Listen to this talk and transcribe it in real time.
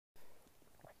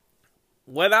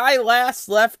When I last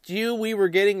left you, we were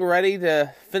getting ready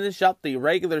to finish up the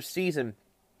regular season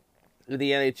of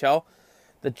the NHL.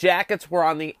 The Jackets were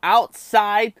on the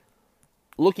outside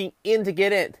looking in to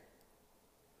get in.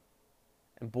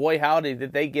 And boy, howdy,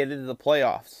 did they get into the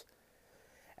playoffs.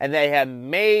 And they have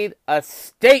made a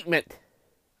statement.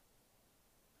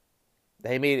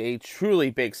 They made a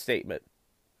truly big statement.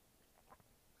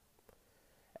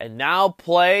 And now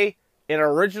play an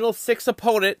original six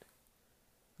opponent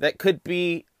that could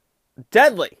be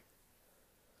deadly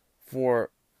for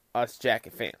us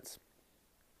Jacket fans.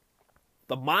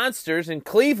 The Monsters in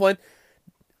Cleveland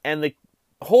and the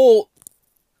whole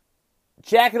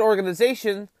Jacket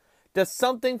organization does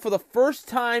something for the first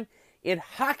time in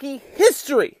hockey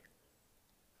history.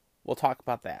 We'll talk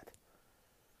about that.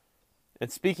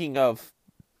 And speaking of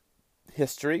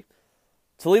history,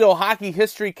 Toledo hockey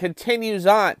history continues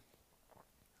on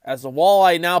as the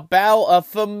Walleye now battle a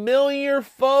familiar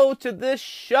foe to this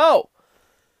show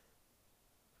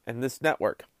and this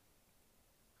network.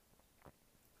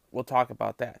 We'll talk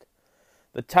about that.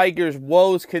 The Tigers'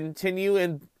 woes continue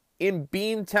in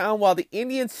Beantown while the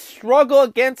Indians struggle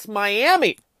against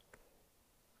Miami.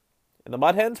 And the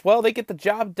Mudhens, well, they get the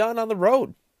job done on the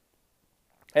road.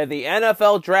 And the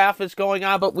NFL draft is going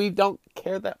on, but we don't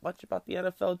care that much about the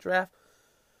NFL draft.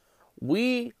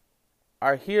 We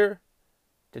are here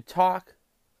to talk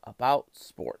about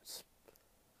sports.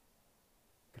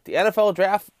 But the NFL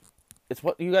draft is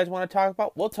what you guys want to talk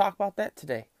about. We'll talk about that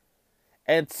today.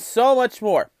 And so much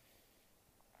more.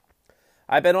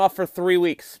 I've been off for 3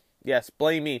 weeks. Yes,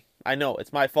 blame me. I know,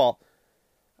 it's my fault.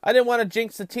 I didn't want to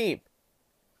jinx the team.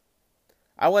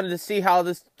 I wanted to see how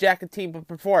this Jacket team would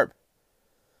perform.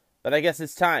 But I guess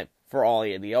it's time for All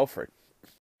Andy Alfred.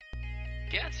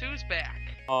 Guess who's back?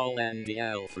 All Andy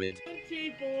Alfred.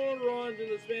 24 runs in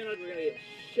the span of... We're going to get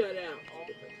shut out.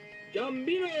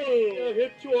 Gambino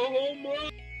hit to a home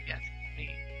run. Yes, me.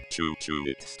 Choo-choo,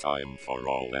 it's time for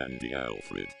All Andy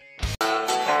Alfred.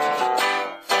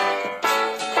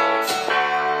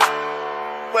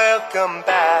 Welcome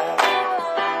back.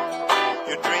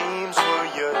 Your dreams were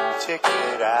your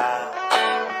ticket out.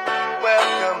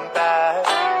 Welcome back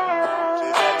to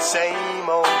that same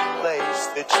old place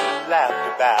that you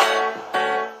laughed about.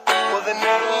 Well, the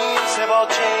names have all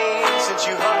changed since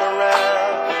you hung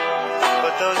around,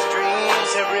 but those dreams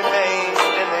have remained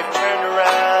and they've turned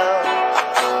around.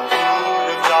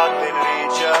 Who'd have thought they'd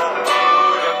lead ya?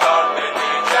 Who'd have thought they'd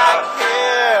lead ya? Back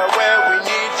here where we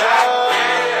need ya.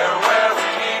 Back here where we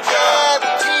need ya. Yeah, we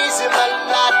tease him a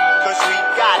lot, 'cause we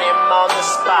got him on the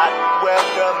spot.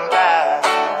 Welcome back.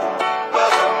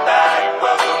 Welcome back,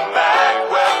 welcome back,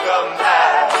 welcome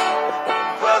back.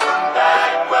 Welcome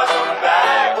back, welcome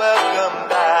back, welcome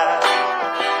back.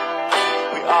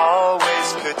 We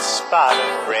always could spot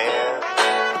a friend.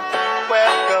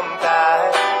 Welcome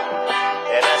back.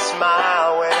 And I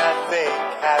smile when I think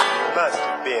how you must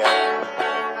have been.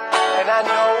 And I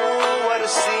know what a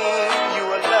scene you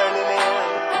were learning in.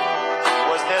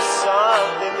 Was there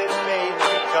something that made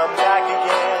you come back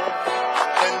again?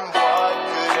 And what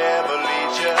could ever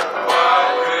lead you? What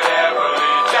could ever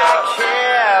lead you? Back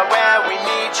here where we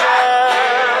need you. Back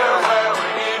here where we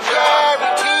need you. Yeah, we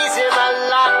tease him a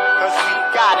lot, 'cause we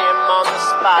got him on the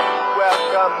spot.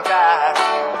 Welcome back.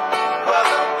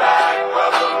 Welcome back,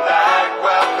 welcome back,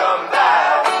 welcome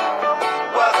back.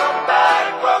 Welcome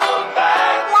back, welcome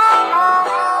back.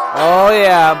 Oh,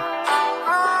 yeah.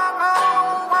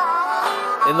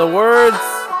 In the words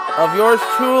of yours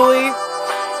truly,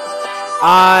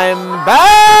 I'm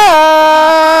back!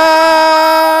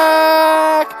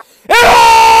 And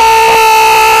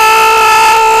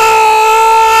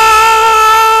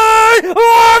I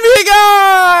love you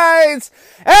guys!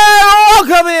 And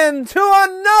welcome in to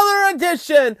another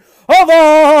edition of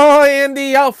All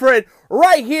Andy Alfred,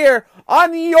 right here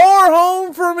on your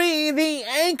home for me, the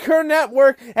Anchor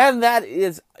Network, and that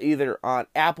is either on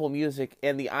Apple Music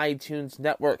and the iTunes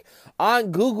Network,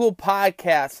 on Google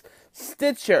Podcasts,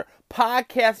 Stitcher,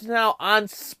 Podcast Now, on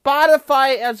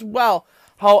Spotify as well.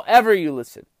 However you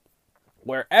listen,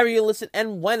 wherever you listen,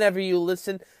 and whenever you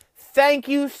listen, thank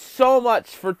you so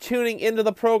much for tuning into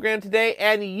the program today,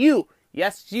 and you,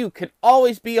 yes, you can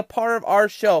always be a part of our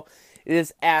show. It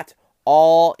is at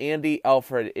All Andy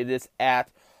Alfred. It is at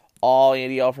All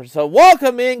Andy Alfred. So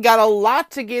welcome in. Got a lot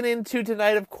to get into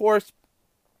tonight, of course.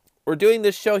 We're doing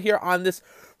this show here on this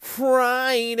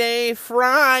Friday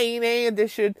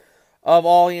edition of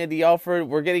All Andy Alfred.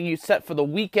 We're getting you set for the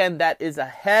weekend that is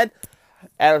ahead,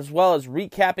 as well as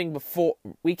recapping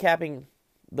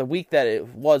the week that it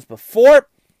was before.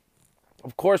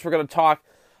 Of course, we're going to talk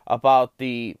about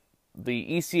the the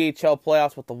ECHL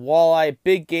playoffs with the Walleye.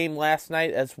 Big game last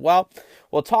night as well.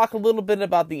 We'll talk a little bit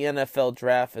about the NFL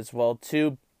draft as well,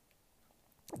 too.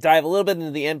 Dive a little bit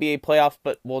into the NBA playoffs,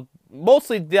 but we'll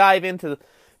mostly dive into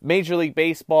Major League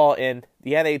Baseball and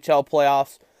the NHL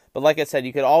playoffs. But like I said,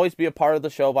 you can always be a part of the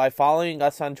show by following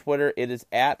us on Twitter. It is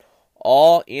at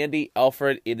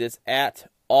AllAndyAlfred. It is at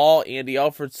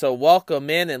AllAndyAlfred. So welcome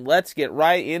in, and let's get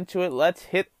right into it. Let's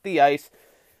hit the ice,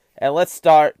 and let's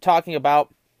start talking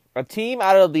about a team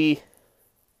out of the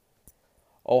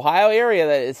Ohio area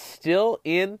that is still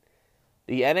in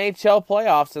the NHL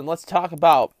playoffs, and let's talk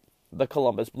about the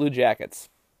Columbus Blue Jackets.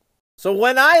 So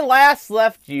when I last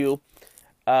left you,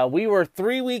 we were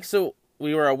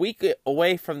a week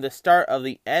away from the start of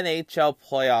the NHL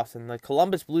playoffs, and the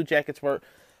Columbus Blue Jackets were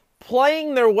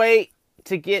playing their way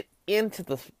to get into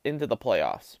the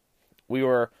playoffs. We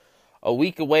were a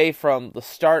week away from the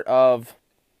start of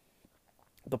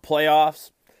the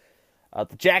playoffs.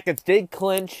 The Jackets did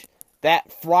clinch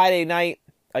that Friday night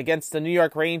against the New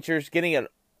York Rangers, getting a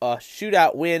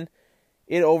shootout win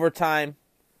in overtime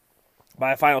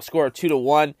by a final score of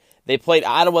 2-1. They played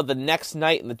Ottawa the next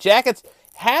night, and the Jackets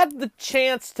had the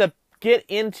chance to get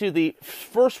into the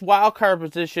first wild card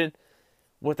position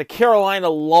with a Carolina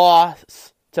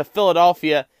loss to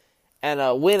Philadelphia and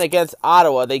a win against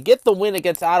Ottawa. They get the win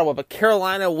against Ottawa, but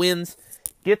Carolina wins,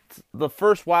 gets the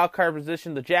first wild card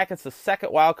position. The Jackets the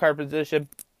second wild card position,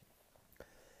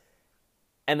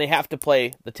 and they have to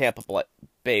play the Tampa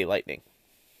Bay Lightning.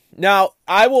 Now,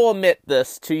 I will admit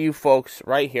this to you folks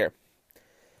right here.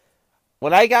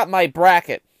 When I got my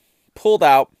bracket pulled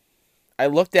out, I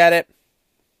looked at it,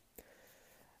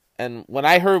 and when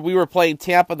I heard we were playing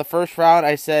Tampa the first round,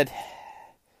 I said,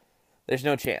 there's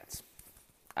no chance.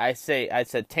 I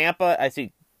said Tampa, I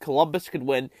see Columbus could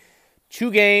win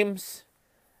 2 games.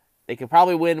 They could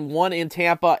probably win 1 in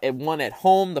Tampa and 1 at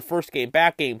home. The first game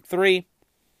back, game 3.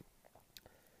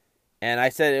 And I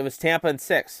said it was Tampa in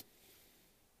 6.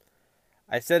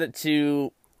 I said it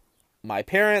to my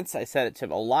parents. I said it to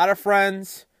a lot of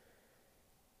friends.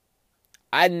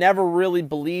 I never really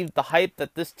believed the hype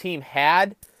that this team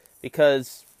had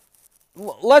because,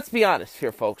 let's be honest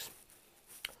here, folks.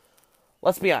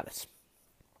 Let's be honest.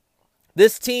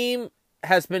 This team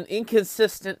has been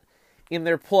inconsistent in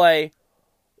their play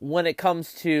when it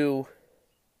comes to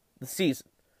the season.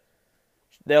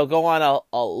 They'll go on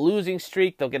a losing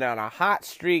streak. They'll get on a hot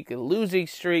streak, a losing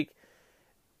streak.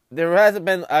 There hasn't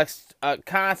been a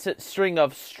constant string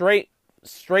of straight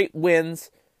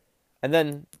wins, and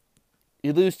then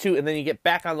you lose 2, and then you get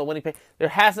back on the winning page. There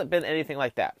hasn't been anything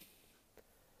like that.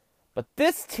 But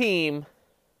this team,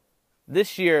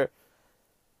 this year,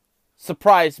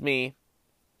 surprised me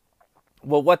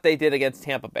with what they did against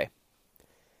Tampa Bay.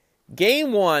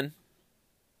 Game 1,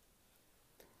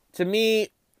 to me,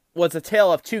 was a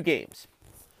tale of 2 games.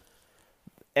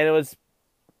 And it was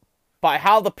by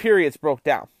how the periods broke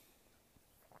down.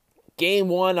 Game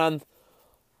 1 on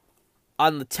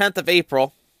the 10th of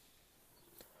April,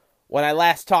 when I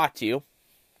last talked to you.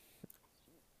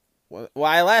 When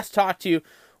I last talked to you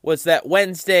was that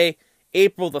Wednesday,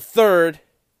 April the 3rd,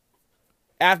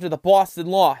 after the Boston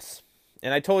loss.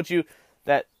 And I told you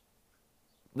that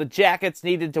the Jackets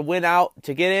needed to win out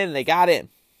to get in, and they got in.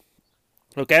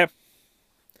 Okay?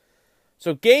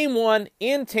 So game 1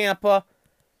 in Tampa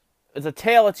is a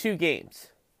tale of 2 games.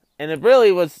 And it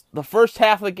really was, the first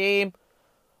half of the game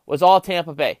was all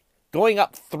Tampa Bay. Going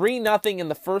up 3-0 in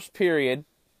the first period.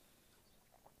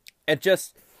 And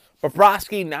just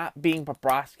Bobrovsky not being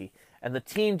Bobrovsky. And the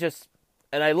team just,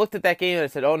 and I looked at that game and I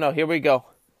said, oh no, here we go.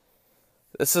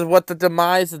 This is what the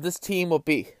demise of this team will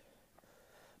be.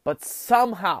 But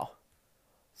somehow,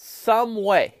 some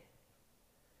way,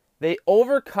 they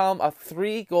overcome a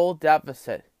 3-goal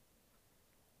deficit.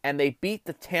 And they beat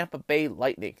the Tampa Bay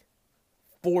Lightning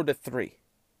 4-3.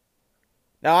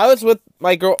 Now, I was with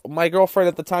my girlfriend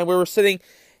at the time. We were sitting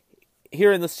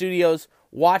here in the studios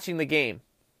watching the game.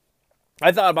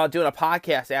 I thought about doing a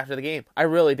podcast after the game. I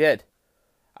really did.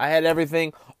 I had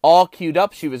everything all queued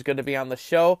up. She was going to be on the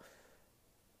show.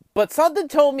 But something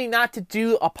told me not to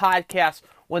do a podcast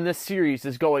when this series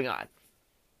is going on.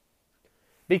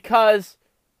 Because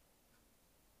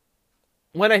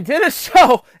when I did a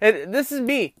show, and this is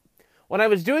me, when I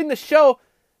was doing the show,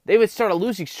 they would start a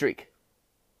losing streak.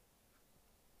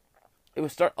 It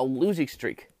would start a losing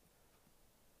streak.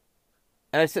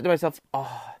 And I said to myself,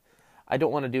 oh, I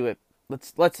don't want to do it.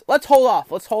 Let's hold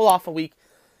off. Let's hold off a week.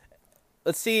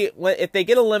 Let's see if they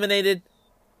get eliminated,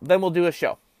 then we'll do a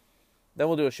show.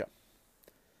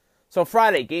 So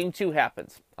Friday, game 2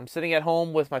 happens. I'm sitting at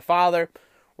home with my father.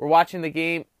 We're watching the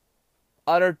game.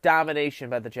 Utter domination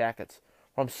by the Jackets.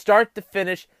 from start to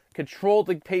finish, controlled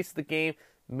the pace of the game,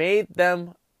 made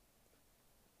them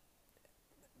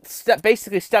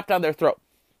basically step down their throat,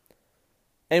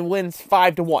 and wins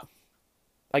 5-1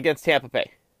 against Tampa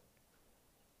Bay.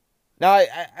 Now,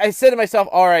 I said to myself,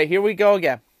 all right, here we go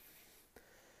again.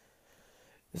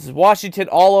 This is Washington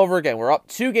all over again. We're up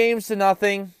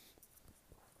 2-0.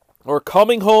 We're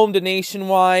coming home to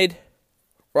Nationwide.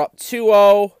 We're up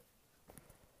 2-0.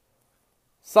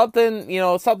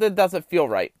 Something doesn't feel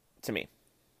right to me.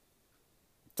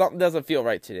 Something doesn't feel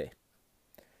right today.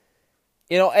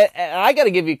 And I got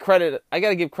to give you credit. I got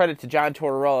to give credit to John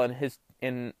Tortorella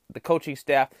and the coaching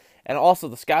staff, and also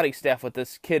the scouting staff with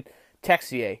this kid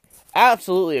Texier.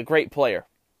 Absolutely a great player.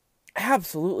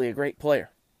 Absolutely a great player.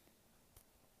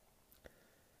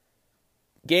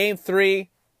 Game 3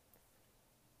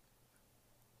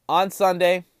 on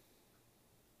Sunday,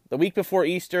 the week before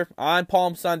Easter, on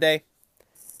Palm Sunday.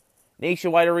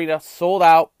 Nationwide Arena sold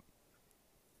out.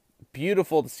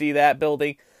 Beautiful to see that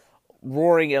building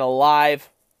roaring and alive.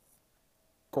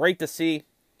 Great to see.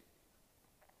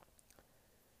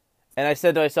 And I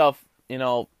said to myself,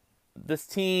 this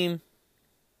team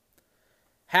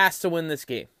has to win this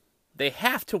game. They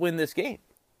have to win this game.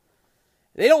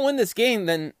 If they don't win this game,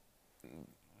 then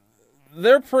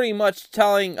they're pretty much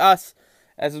telling us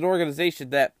as an organization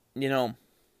that, we're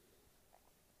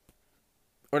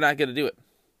not going to do it.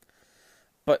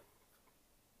 But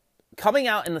coming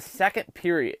out in the second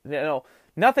period,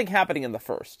 nothing happening in the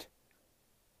first.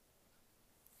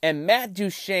 And Matt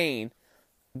Duchene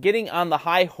getting on the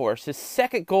high horse, his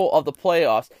second goal of the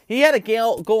playoffs. He had a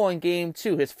goal in Game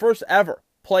 2, his first ever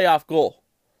playoff goal.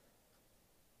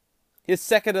 His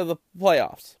second of the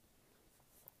playoffs.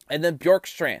 And then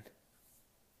Bjorkstrand.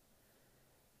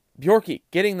 Bjorky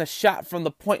getting the shot from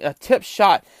the point, a tip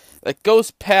shot that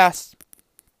goes past,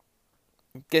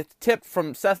 gets tipped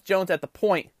from Seth Jones at the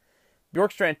point.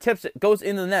 Bjorkstrand tips it, goes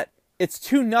in the net. It's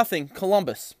 2-0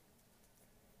 Columbus.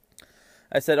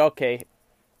 I said, okay,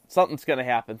 something's going to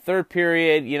happen. Third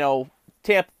period,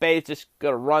 Tampa Bay's just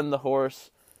going to run the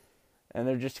horse, and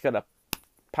they're just going to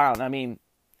pound. I mean,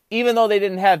 even though they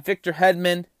didn't have Victor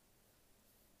Hedman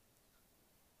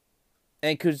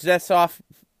and Kuznetsov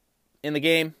in the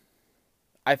game,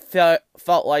 I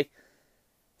felt like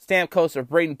Stamkos or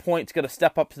Braden Point's going to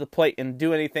step up to the plate and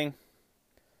do anything.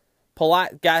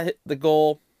 Palat got the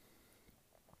goal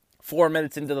 4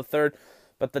 minutes into the third,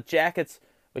 but the Jackets,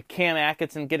 with Cam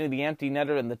Atkinson getting the empty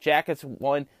netter, and the Jackets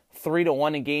won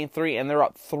 3-1 in Game 3, and they're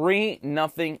up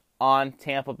 3-0 on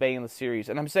Tampa Bay in the series.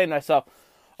 And I'm saying to myself,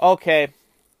 okay,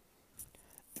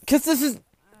 because this is,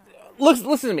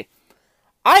 listen to me.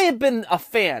 I have been a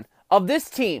fan of this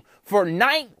team for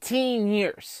 19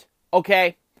 years,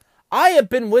 okay? I have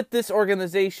been with this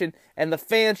organization and the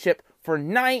fanship for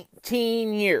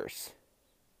 19 years,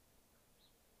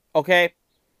 okay?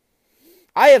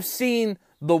 I have seen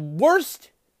the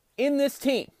worst in this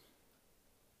team.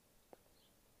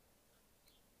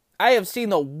 I have seen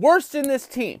the worst in this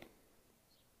team.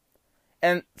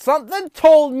 And something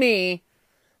told me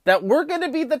that we're going to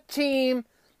be the team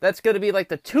that's going to be like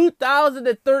the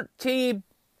 2013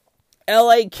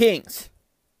 LA Kings.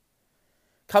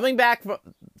 Coming back,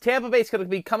 Tampa Bay's going to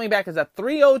be coming back as a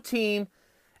 3-0 team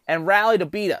and rally to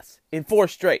beat us in 4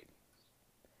 straight.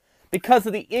 Because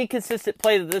of the inconsistent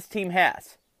play that this team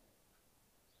has.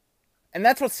 And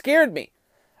that's what scared me.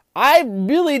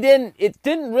 It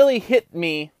didn't really hit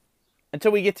me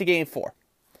until we get to Game 4.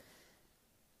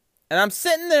 And I'm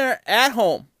sitting there at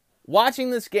home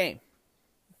watching this game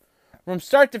from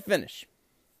start to finish.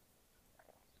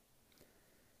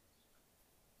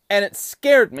 And it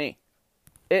scared me.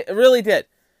 It really did.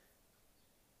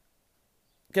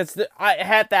 Because I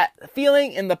had that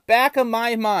feeling in the back of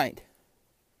my mind.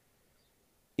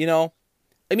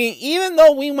 I mean, even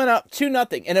though we went up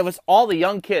 2-0, and it was all the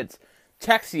young kids,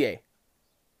 Texier,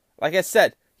 like I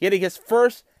said, getting his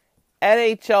first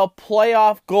NHL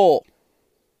playoff goal.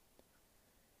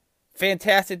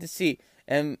 Fantastic to see.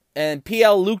 And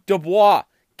Pierre-Luc Dubois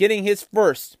getting his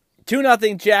first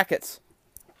 2-0 Jackets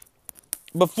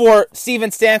before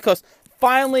Steven Stamkos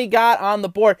finally got on the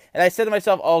board. And I said to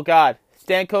myself, oh God,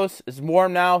 Stamkos is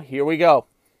warm now. Here we go.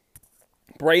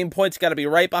 Braden Point's got to be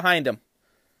right behind him.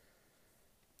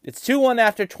 It's 2-1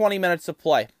 after 20 minutes of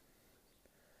play.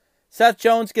 Seth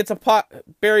Jones gets a puck,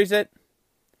 buries it.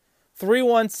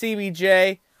 3-1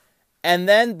 CBJ. And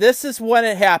then this is when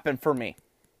it happened for me.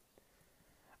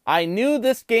 I knew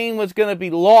this game was going to be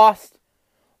lost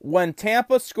when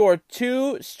Tampa scored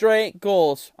 2 straight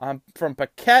goals from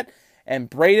Paquette and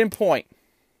Braden Point.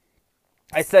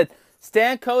 I said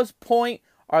Stamkos, Point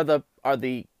are the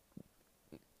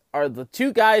are the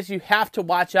two guys you have to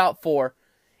watch out for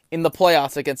in the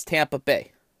playoffs against Tampa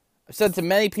Bay. I've said to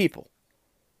many people.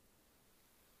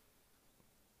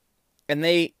 And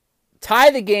they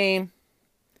tie the game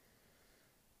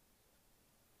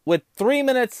with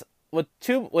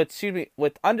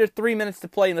with under 3 minutes to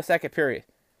play in the second period.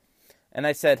 And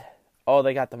I said, oh,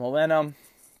 they got the momentum.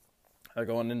 They're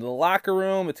going into the locker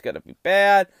room. It's going to be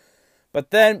bad.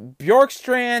 But then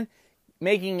Bjorkstrand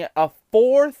making a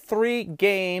 4-3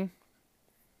 game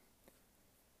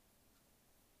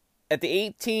at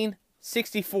the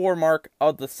 18:64 mark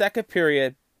of the second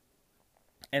period.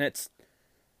 And it's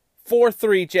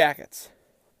 4-3 Jackets.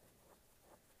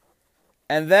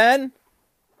 And then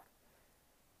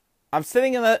I'm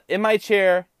sitting in my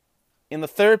chair in the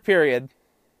third period.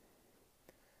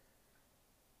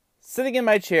 Sitting in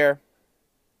my chair.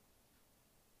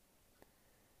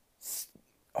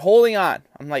 Holding on.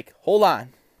 I'm like, hold on.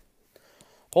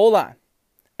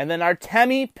 And then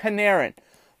Artemi Panarin,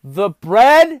 the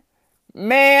bread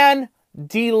man,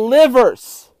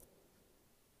 delivers.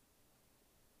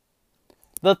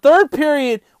 The third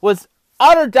period was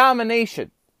utter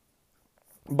domination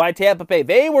by Tampa Bay.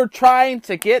 They were trying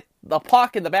to get the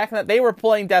puck in the back of the net. They were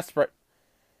playing desperate.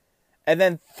 And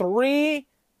then 3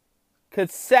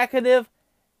 consecutive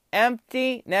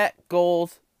empty net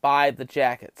goals by the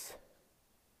Jackets.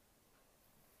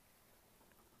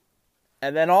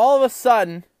 And then all of a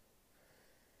sudden,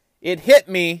 it hit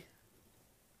me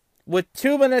with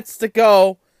 2 minutes to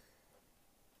go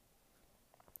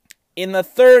in the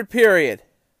third period.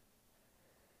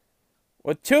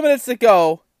 With 2 minutes to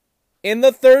go in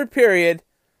the third period,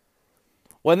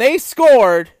 when they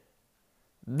scored,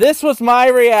 this was my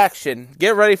reaction.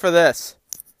 Get ready for this.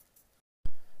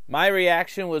 My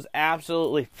reaction was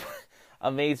absolutely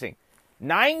amazing.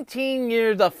 19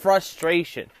 years of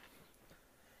frustration.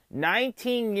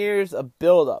 19 years of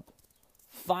buildup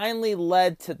finally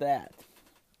led to that.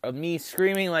 Of me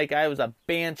screaming like I was a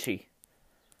banshee.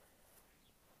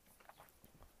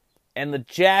 And the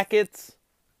Jackets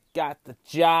got the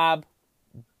job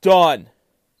done.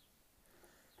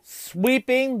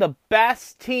 Sweeping the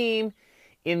best team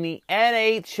in the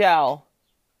NHL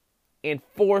in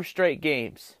 4 straight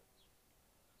games.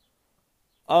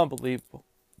 Unbelievable.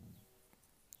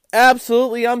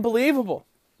 Absolutely unbelievable.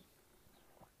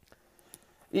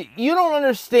 You don't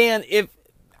understand if...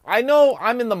 I know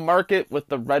I'm in the market with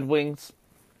the Red Wings.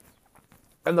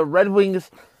 And the Red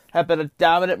Wings have been a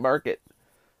dominant market.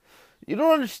 You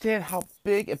don't understand how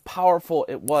big and powerful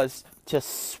it was to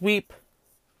sweep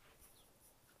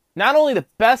not only the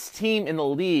best team in the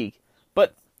league,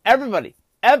 but everybody.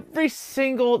 Every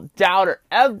single doubter,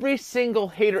 every single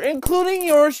hater, including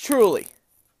yours truly,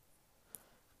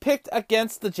 picked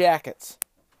against the Jackets.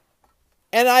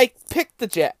 And I picked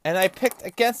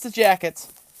against the Jackets.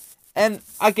 And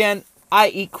again, I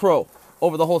eat crow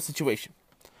over the whole situation.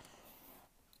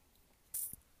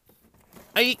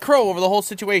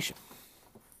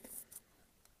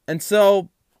 And so,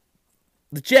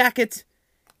 the Jackets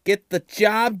get the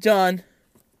job done.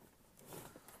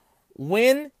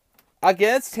 Win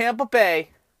against Tampa Bay.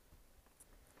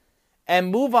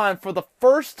 And move on for the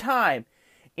first time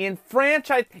in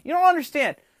franchise. You don't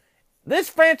understand. This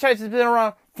franchise has been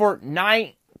around for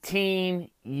 19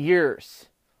 years.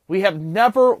 We have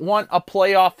never won a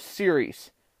playoff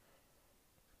series.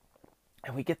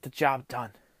 And we get the job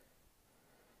done.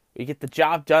 We get the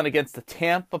job done against the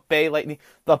Tampa Bay Lightning,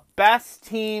 the best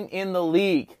team in the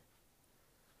league.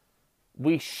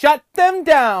 We shut them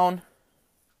down,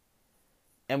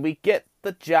 and we get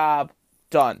the job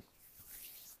done.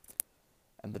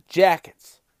 And the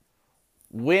Jackets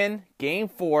win Game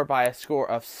 4 by a score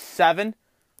of 7-3.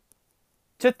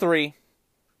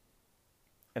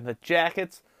 And the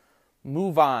Jackets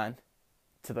move on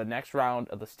to the next round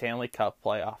of the Stanley Cup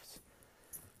playoffs.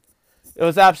 It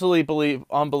was absolutely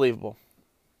unbelievable.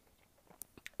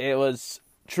 It was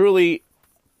truly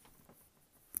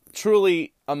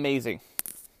amazing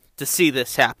to see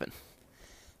this happen.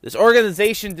 This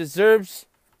organization deserves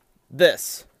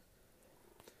this.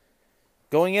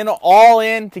 Going in all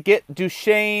in to get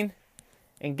Duchesne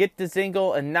and get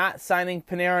Dzingel and not signing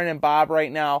Panarin and Bob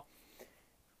right now.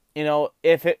 You know,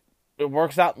 if it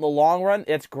works out in the long run,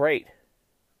 it's great.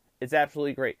 It's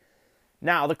absolutely great.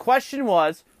 Now, the question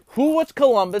was, who was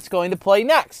Columbus going to play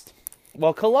next?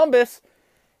 Well, Columbus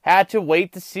had to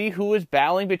wait to see who was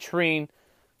battling between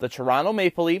the Toronto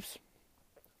Maple Leafs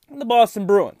and the Boston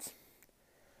Bruins.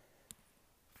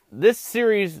 This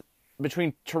series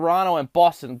between Toronto and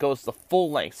Boston goes the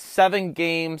full length. 7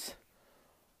 games.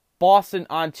 Boston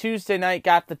on Tuesday night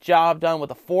got the job done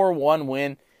with a 4-1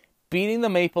 win, beating the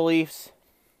Maple Leafs.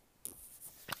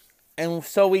 And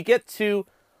so we get to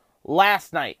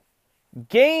last night.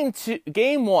 Game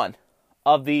 1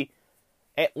 of the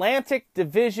Atlantic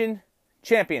Division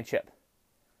Championship,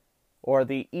 or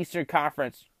the Eastern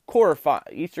Conference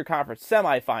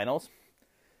semifinals,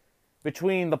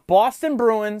 between the Boston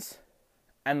Bruins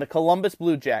and the Columbus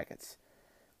Blue Jackets.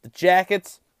 The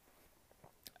Jackets,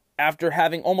 after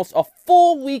having almost a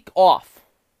full week off,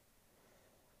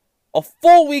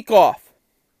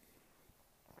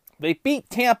 they beat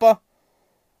Tampa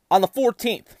on the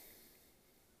 14th.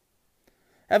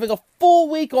 Having a full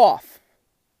week off.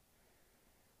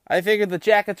 I figured the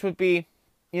Jackets would be,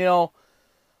 a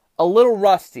little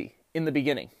rusty in the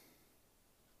beginning.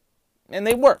 And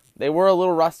they were. They were a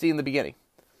little rusty in the beginning.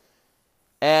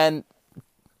 And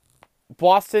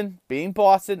Boston, being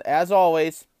Boston, as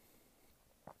always,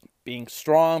 being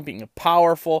strong, being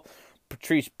powerful.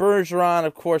 Patrice Bergeron,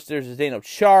 of course, there's Zdeno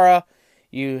Chara.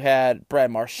 You had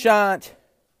Brad Marchand.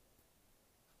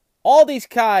 All these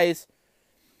guys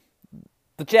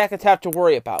the Jackets have to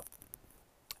worry about.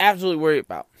 Absolutely worry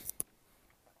about.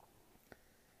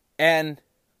 And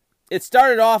it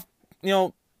started off,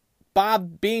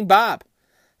 Bob being Bob.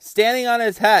 Standing on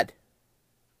his head.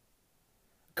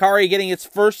 Kari getting its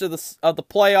first of the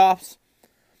playoffs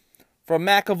from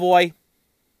McAvoy.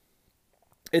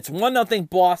 It's 1-0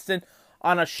 Boston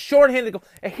on a shorthanded goal.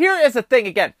 And here is the thing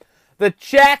again. The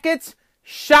Jackets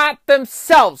shot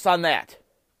themselves on that.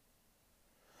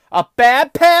 A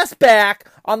bad pass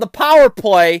back on the power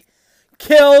play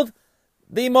killed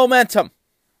the momentum.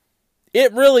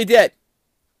 It really did.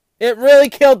 It really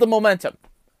killed the momentum.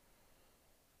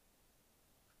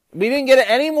 We didn't get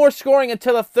any more scoring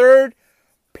until the third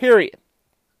period,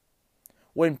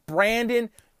 when Brandon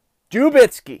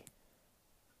Dubitsky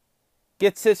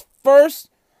gets his first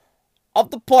of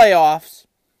the playoffs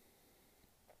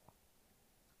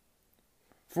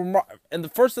in the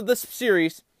first of this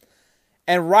series,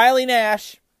 and Riley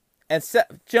Nash and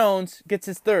Seth Jones gets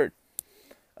his third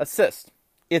assist.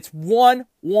 It's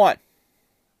 1-1.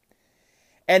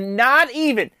 And not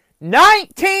even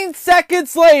 19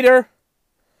 seconds later,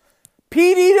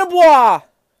 P.D. Dubois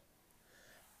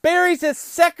buries his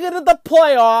second of the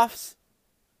playoffs.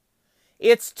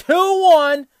 It's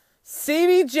 2-1,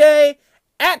 CBJ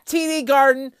at TD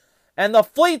Garden, and the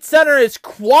Fleet Center is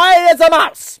quiet as a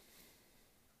mouse.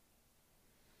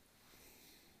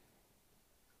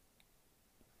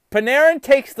 Panarin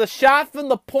takes the shot from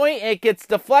the point. It gets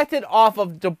deflected off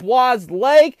of Dubois'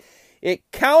 leg. It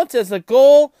counts as a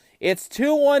goal. It's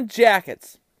 2-1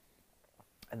 Jackets.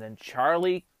 And then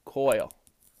Charlie Coyle,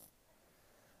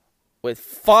 with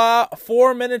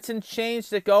 4 minutes and change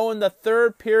to go in the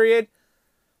third period,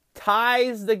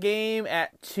 ties the game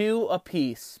at 2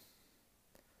 apiece.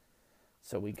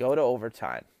 So we go to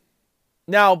overtime.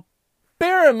 Now,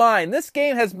 bear in mind, this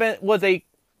game was a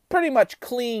pretty much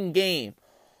clean game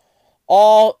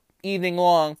all evening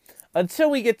long until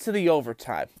we get to the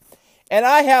overtime. And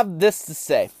I have this to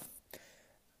say.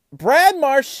 Brad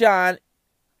Marchand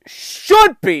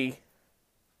should be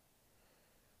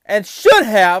and should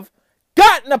have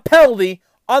gotten a penalty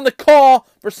on the call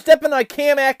for stepping on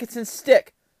Cam Atkinson's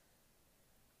stick.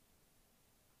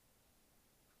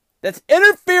 That's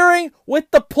interfering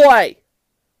with the play.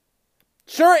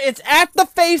 Sure, it's at the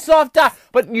face-off dot,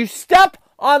 but you step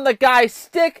on the guy's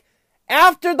stick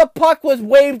after the puck was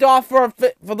waved off for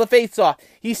the face-off.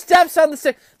 He steps on the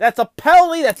stick. That's a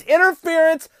penalty. That's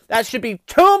interference. That should be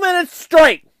 2 minutes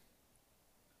straight.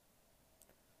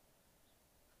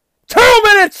 2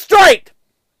 minutes straight!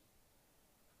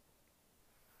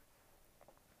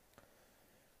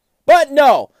 But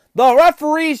no, the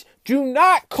referees do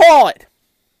not call it.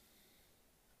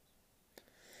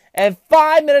 And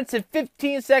 5 minutes and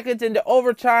 15 seconds into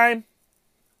overtime,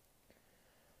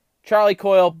 Charlie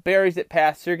Coyle buries it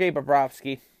past Sergei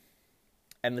Bobrovsky.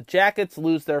 And the Jackets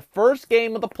lose their first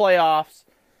game of the playoffs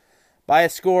by a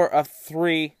score of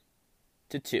 3-2.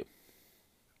 And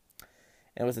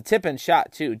it was a tip-in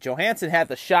shot, too. Johansson had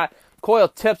the shot. Coyle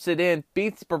tips it in,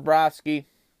 beats Bobrovsky.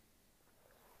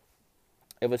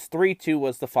 It was 3-2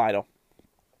 was the final.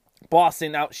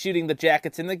 Boston out shooting the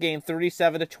Jackets in the game,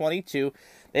 37-22.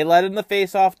 They led in the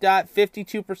face-off dot,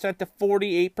 52% to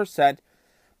 48%.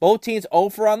 Both teams 0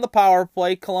 for on the power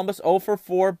play. Columbus 0 for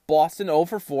 4. Boston 0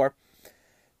 for 4.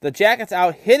 The Jackets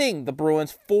out hitting the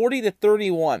Bruins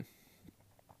 40-31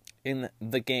 in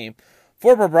the game.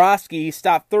 For Bobrovsky, he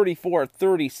stopped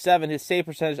 34-37. His save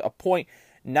percentage a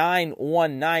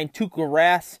 .919. Tuukka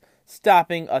Rask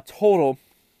stopping a total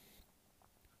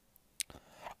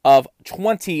of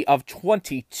 20 of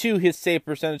 22. His save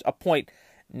percentage a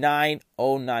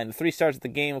 .909. The three stars of the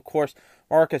game, of course,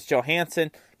 Marcus Johansson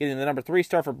getting the number 3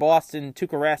 star for Boston.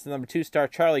 Tuukka Rask, the number 2 star.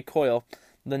 Charlie Coyle,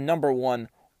 the number 1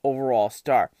 overall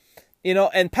star.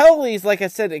 And penalties, like I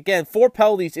said, again, 4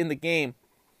 penalties in the game.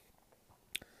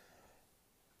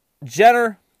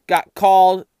 Jenner got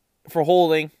called for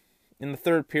holding in the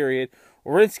third period.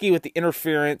 Werenski with the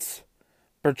interference.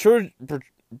 Bergeron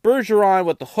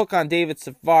with the hook on David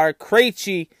Savard.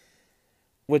 Krejci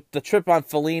with the trip on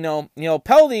Foligno.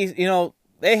 Penalties,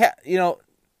 they have,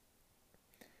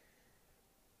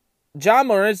 John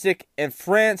Marincic and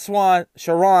Francois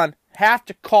Charon have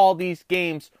to call these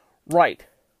games right.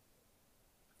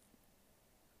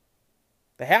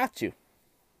 They have to.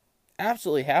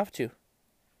 Absolutely have to.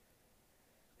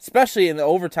 Especially in the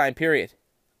overtime period.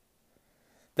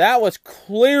 That was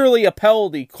clearly a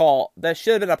penalty call. That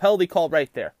should have been a penalty call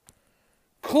right there.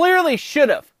 Clearly should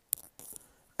have.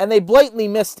 And they blatantly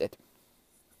missed it.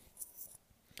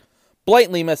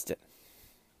 Blatantly missed it.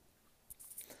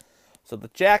 So the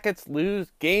Jackets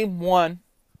lose game 1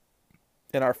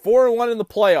 and are 4-1 in the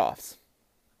playoffs.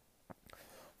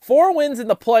 4 wins in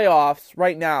the playoffs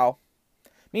right now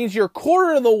means you're a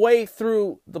quarter of the way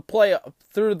through the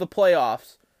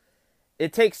playoffs.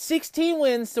 It takes 16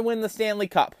 wins to win the Stanley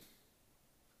Cup.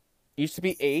 It used to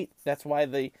be 8. That's why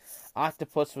the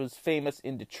Octopus was famous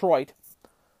in Detroit.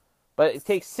 But it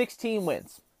takes 16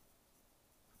 wins.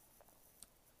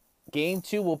 Game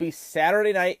 2 will be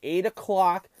Saturday night, 8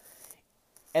 o'clock.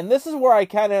 And this is where I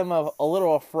kind of am a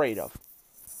little afraid of.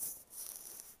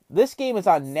 This game is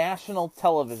on national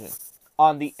television.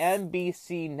 On the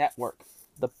NBC network.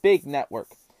 The big network.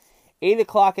 8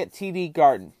 o'clock at TD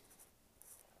Garden.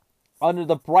 Under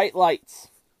the bright lights.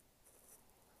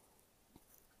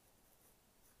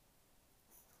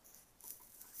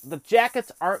 The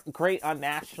Jackets aren't great on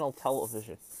national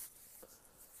television.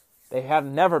 They have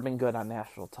never been good on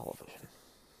national television.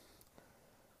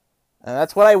 And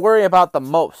that's what I worry about the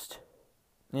most.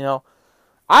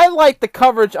 I like the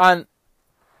coverage on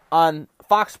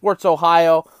Fox Sports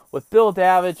Ohio with Bill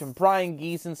Davidge and Brian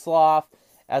Giesensloff,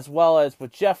 as well as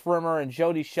with Jeff Rimmer and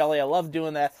Jody Shelley. I love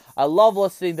doing that. I love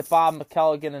listening to Bob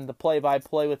McElligott and the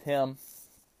play-by-play with him.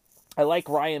 I like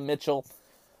Ryan Mitchell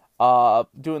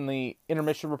doing the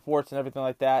intermission reports and everything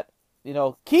like that.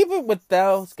 Keep it with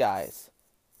those guys.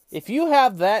 If you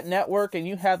have that network and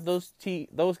you have those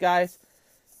guys,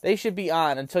 they should be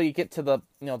on until you get to the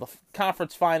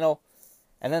conference final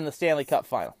and then the Stanley Cup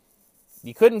final.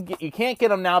 You can't get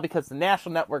them now because the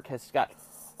national network has got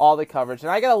all the coverage.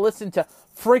 And I got to listen to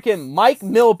freaking Mike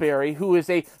Milbury, who is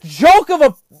a joke of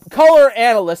a color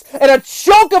analyst and a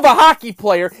joke of a hockey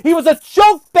player. He was a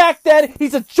joke back then.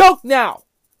 He's a joke now.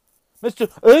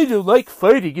 I don't like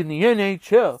fighting in the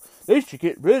NHL. They should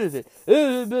get rid of it.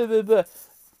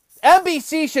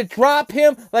 NBC should drop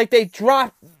him like they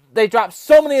dropped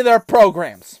so many of their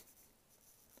programs.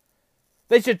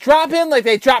 They should drop him like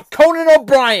they dropped Conan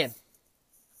O'Brien.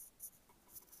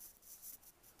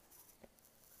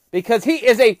 Because he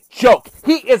is a joke.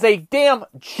 He is a damn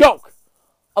joke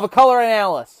of a color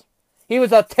analyst. He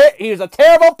was a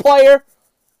terrible player.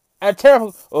 And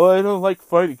terrible. I don't like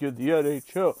fighting in the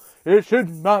NHL. It should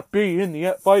not be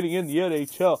fighting in the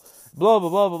NHL. Blah, blah,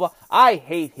 blah, blah, blah. I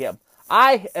hate him.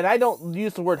 And I don't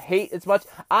use the word hate as much.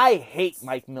 I hate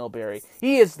Mike Milbury.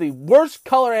 He is the worst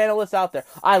color analyst out there.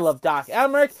 I love Doc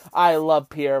Emmerich. I love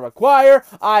Pierre McGuire.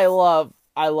 I love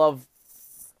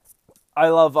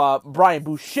Brian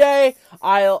Boucher.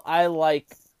 I like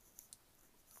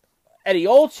Eddie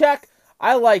Olczyk.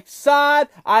 I like Saad.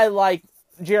 I like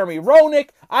Jeremy Roenick.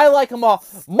 I like them all.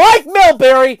 Mike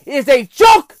Milbury is a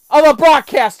joke of a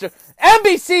broadcaster.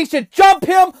 NBC should jump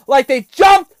him like they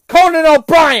jumped Conan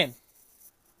O'Brien.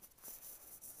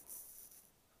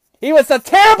 He was a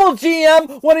terrible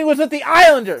GM when he was with the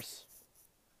Islanders.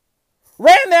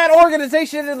 Ran that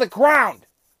organization into the ground.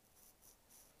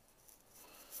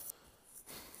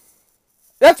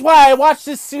 That's why I watch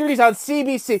this series on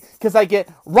CBC, because I get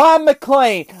Ron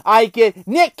McClain, I get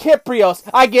Nick Kyprios,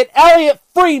 I get Elliot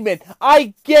Friedman,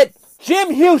 I get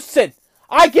Jim Houston,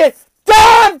 I get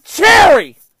Don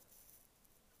Cherry.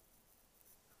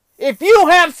 If you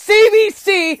have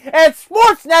CBC and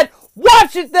Sportsnet,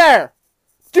 watch it there.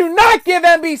 Do not give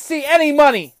NBC any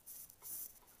money.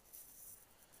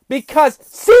 Because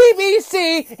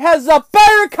CBC has a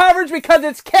better coverage because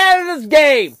it's Canada's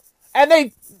game. And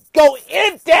they go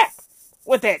in depth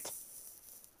with it.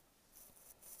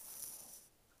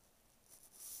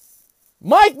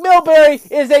 Mike Milbury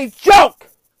is a joke.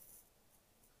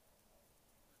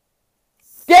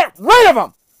 Get rid of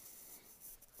him.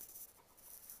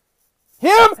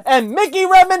 Him and Mickey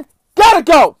Redmond gotta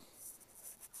go.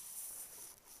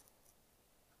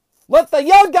 Let the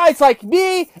young guys like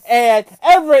me and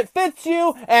Everett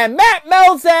Fitzhugh and Matt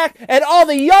Melzak and all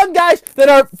the young guys that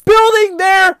are building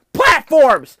their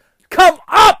platforms come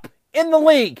up in the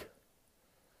league.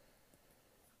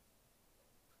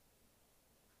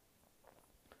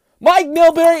 Mike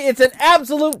Milbury, it's an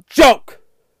absolute joke.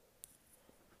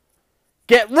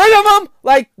 Get rid of him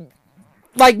like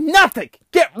nothing.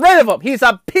 Get rid of him. He's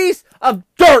a piece of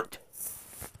dirt.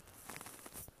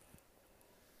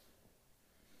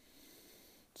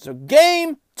 So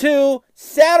game 2,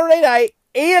 Saturday night,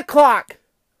 8 o'clock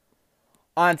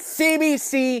on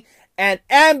CBC and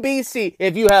NBC.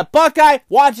 If you have Buckeye,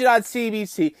 watch it on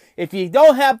CBC. If you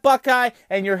don't have Buckeye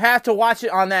and you have to watch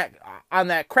it on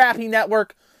that crappy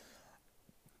network,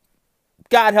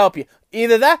 God help you.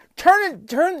 Either that,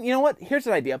 turn, you know what? Here's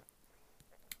an idea.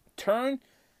 Turn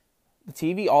the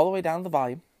TV all the way down to the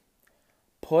volume.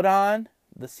 Put on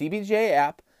the CBJ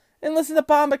app and listen to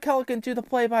Bob McCullough do the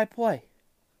play-by-play.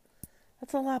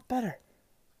 That's a lot better.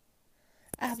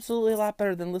 Absolutely a lot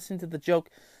better than listening to the joke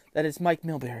that is Mike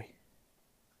Milbury.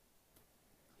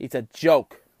 He's a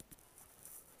joke.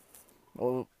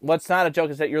 Well, what's not a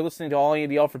joke is that you're listening to All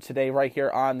Andy Alford today right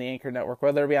here on the Anchor Network,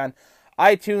 whether it be on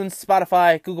iTunes,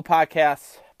 Spotify, Google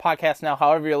Podcasts, Podcast Now,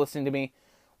 however you're listening to me,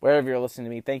 wherever you're listening to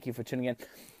me. Thank you for tuning in.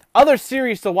 Other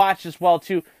series to watch as well,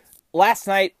 too. Last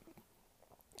night,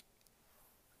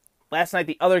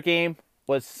 the other game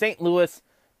was St. Louis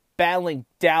battling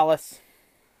Dallas.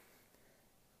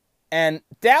 And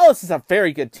Dallas is a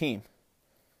very good team.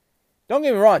 Don't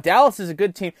get me wrong, Dallas is a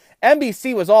good team.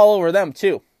 NBC was all over them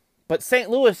too. But St.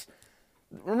 Louis,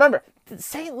 remember,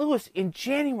 St. Louis in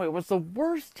January was the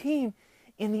worst team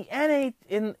in the NA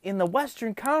in the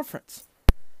Western Conference.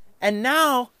 And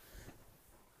now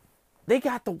they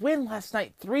got the win last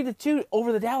night, 3-2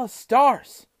 over the Dallas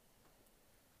Stars.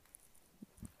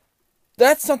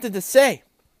 That's something to say.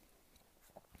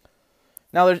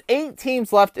 Now, there's 8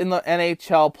 teams left in the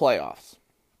NHL playoffs.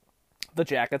 The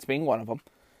Jackets being one of them.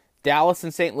 Dallas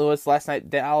and St. Louis. Last night,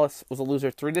 Dallas was a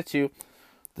loser, 3-2.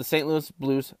 The St. Louis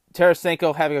Blues.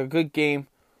 Tarasenko having a good game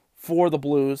for the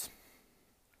Blues.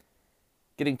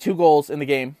 Getting 2 goals in the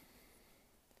game.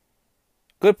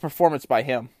 Good performance by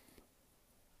him.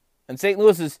 And St.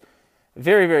 Louis is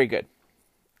very, very good.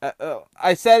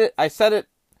 I said it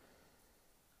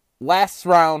last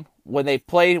round when they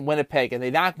played Winnipeg, and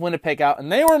they knocked Winnipeg out, and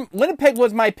Winnipeg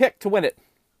was my pick to win it.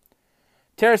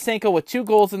 Tarasenko with 2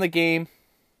 goals in the game,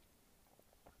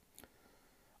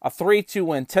 a 3-2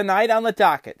 win. Tonight on the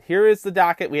docket, here is the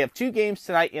docket. We have 2 games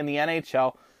tonight in the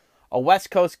NHL, a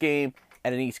West Coast game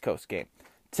and an East Coast game.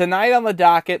 Tonight on the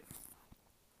docket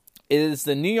is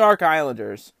the New York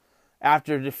Islanders,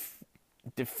 after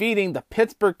defeating the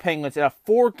Pittsburgh Penguins in a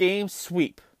 4-game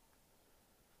sweep,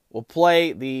 will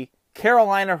play the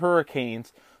Carolina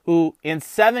Hurricanes, who in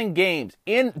 7 games,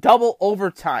 in double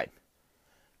overtime,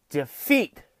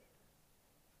 defeat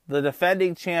the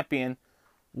defending champion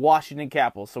Washington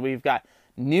Capitals. So we've got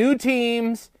new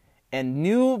teams and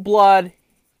new blood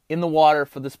in the water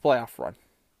for this playoff run.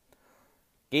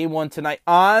 Game 1 tonight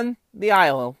on the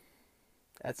island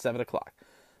at 7 o'clock.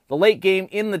 The late game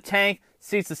in the tank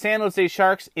sees the San Jose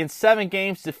Sharks in 7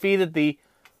 games defeated the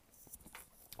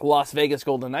Las Vegas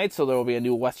Golden Knights, so there will be a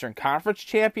new Western Conference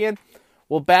champion.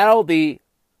 Will battle the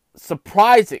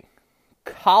surprising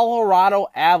Colorado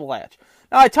Avalanche.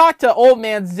 Now, I talked to old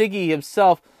man Ziggy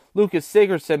himself, Lucas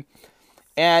Sigurdsson,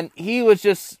 and he was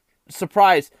just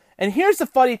surprised. And here's the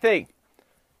funny thing.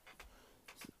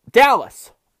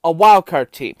 Dallas, a wildcard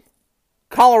team.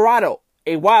 Colorado,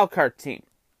 a wildcard team.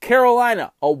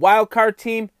 Carolina, a wildcard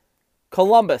team.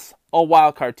 Columbus, a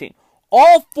wildcard team.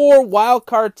 All 4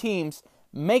 wildcard teams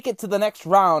make it to the next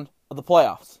round of the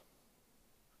playoffs.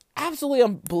 Absolutely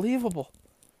unbelievable.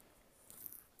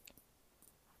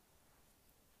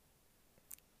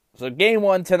 So game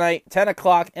 1 tonight, 10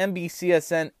 o'clock,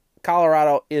 NBCSN,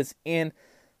 Colorado is in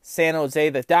San Jose.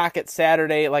 The docket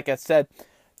Saturday, like I said,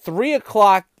 3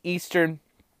 o'clock Eastern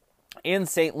in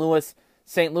St. Louis.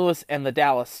 St. Louis and the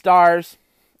Dallas Stars.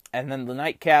 And then the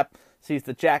nightcap sees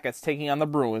the Jackets taking on the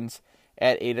Bruins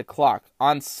at 8 o'clock.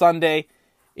 On Sunday,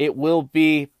 it will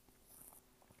be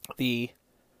the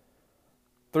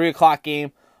 3 o'clock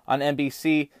game on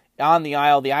NBC. On the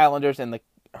Isle, the Islanders and the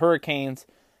Hurricanes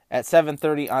at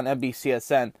 7:30 on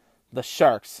NBCSN, the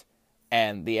Sharks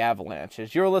and the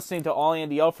Avalanches. You're listening to All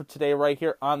Andy Alford today right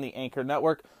here on the Anchor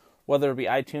Network, whether it be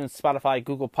iTunes, Spotify,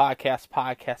 Google Podcasts,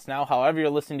 Podcast Now, however you're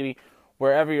listening to me,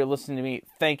 wherever you're listening to me,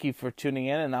 thank you for tuning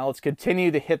in. And now let's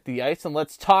continue to hit the ice and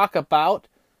let's talk about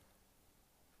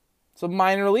some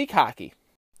minor league hockey.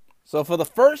 So for the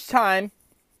first time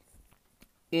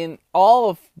in all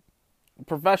of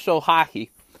professional hockey,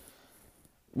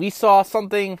 we saw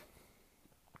something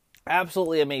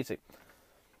absolutely amazing.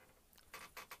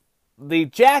 The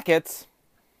Jackets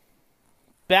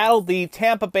battled the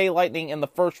Tampa Bay Lightning in the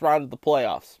first round of the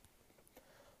playoffs.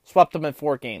 Swept them in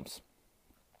 4 games.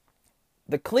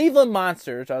 The Cleveland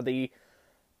Monsters are the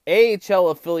AHL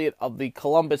affiliate of the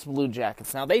Columbus Blue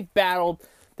Jackets. Now, they battled.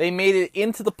 They made it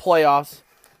into the playoffs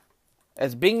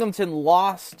as Binghamton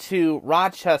lost to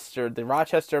Rochester, the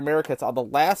Rochester Americans, on the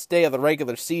last day of the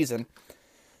regular season.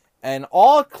 And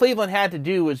all Cleveland had to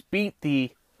do was beat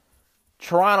the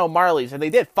Toronto Marlies, and they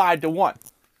did 5-1.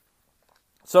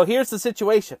 So here's the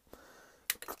situation.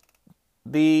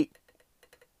 The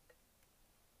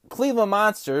Cleveland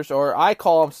Monsters, or I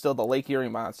call them still the Lake Erie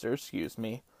Monsters, excuse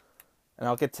me, and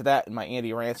I'll get to that in my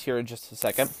Andy rants here in just a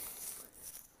second.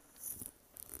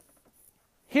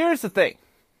 Here's the thing.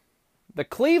 The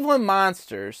Cleveland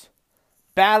Monsters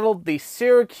battled the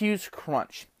Syracuse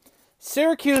Crunch.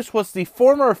 Syracuse was the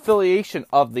former affiliation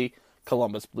of the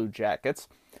Columbus Blue Jackets,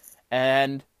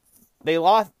 and they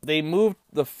moved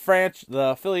the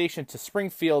affiliation to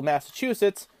Springfield,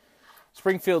 Massachusetts.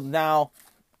 Springfield now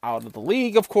out of the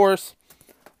league, of course,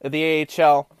 the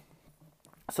AHL.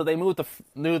 So they moved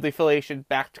the affiliation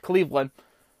back to Cleveland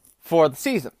for the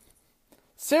season.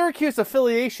 Syracuse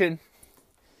affiliation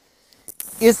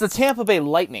is the Tampa Bay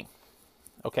Lightning.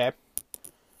 Okay?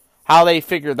 How they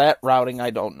figured that routing, I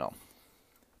don't know.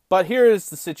 But here is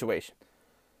the situation.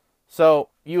 So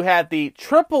you had the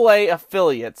AAA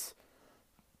affiliates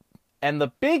and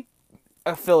the big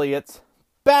affiliates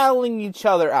battling each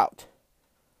other out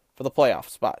for the playoff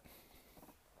spot.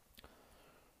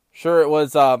 Sure, it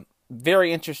was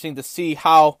very interesting to see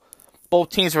how both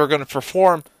teams were going to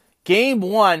perform. Game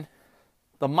 1,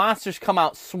 the Monsters come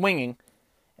out swinging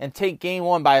and take Game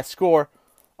 1 by a score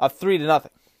of 3-0.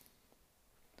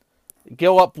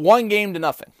 Go up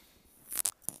 1-0.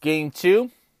 Game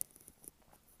 2,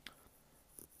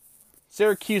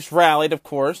 Syracuse rallied, of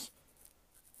course,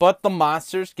 but the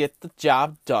Monsters get the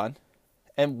job done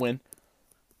and win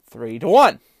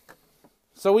 3-1.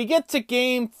 So we get to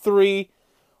Game 3,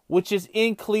 which is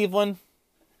in Cleveland.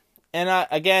 And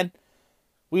again,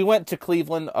 we went to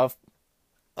Cleveland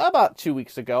about 2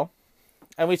 weeks ago,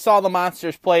 and we saw the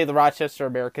Monsters play the Rochester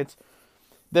Americans.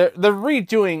 They're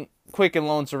redoing Quicken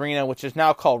Loans Arena, which is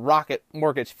now called Rocket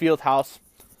Mortgage Fieldhouse.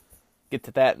 Get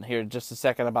to that in here in just a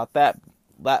second about that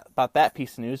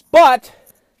piece of news. But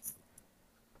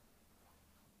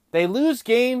they lose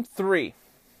Game 3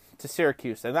 to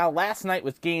Syracuse. And now last night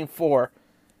was Game 4.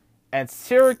 And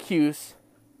Syracuse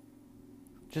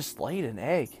just laid an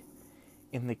egg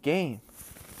in the game.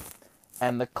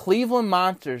 And the Cleveland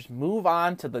Monsters move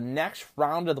on to the next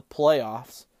round of the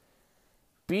playoffs,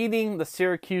 beating the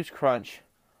Syracuse Crunch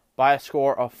by a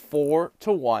score of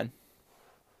 4-1.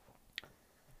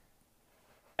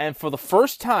 And for the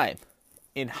first time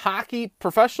in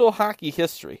professional hockey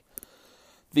history,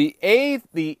 the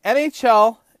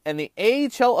NHL and the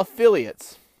AHL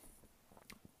affiliates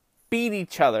beat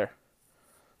each other.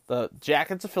 The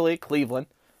Jackets affiliate, Cleveland,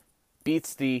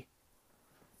 beats the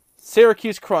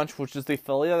Syracuse Crunch, which is the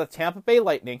affiliate of the Tampa Bay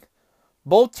Lightning.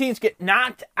 Both teams get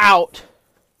knocked out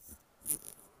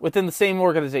within the same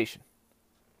organization.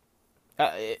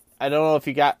 I don't know if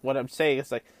you got what I'm saying.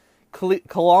 It's like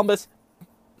Columbus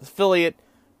affiliate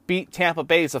beat Tampa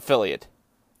Bay's affiliate,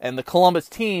 and the Columbus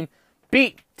team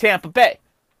beat Tampa Bay.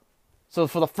 So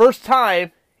for the first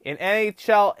time in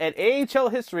NHL and AHL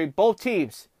history, both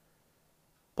teams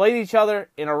played each other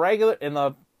in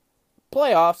the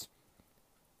playoffs,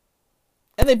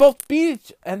 and they both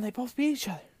beat each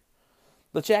other.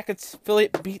 The Jackets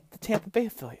affiliate beat the Tampa Bay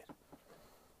affiliate.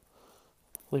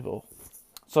 Unbelievable.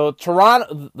 So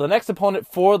Toronto, the next opponent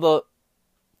for the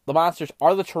Monsters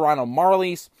are the Toronto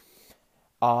Marlies.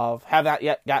 Have not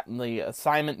yet gotten the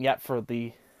assignment yet for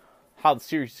how the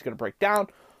series is going to break down,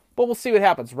 but we'll see what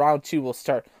happens. Round 2 will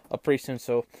start up pretty soon,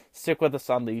 so stick with us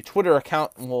on the Twitter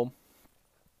account, and we'll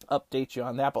update you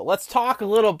on that. But let's talk a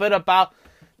little bit about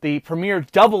the premier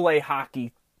AA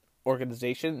hockey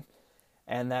organization,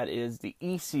 and that is the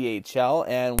ECHL.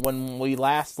 And when we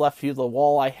last left you, the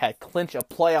Walleye had clinched a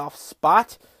playoff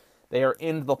spot. They are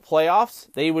in the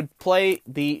playoffs. They would play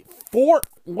the Fort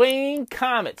Wayne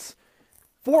Comets.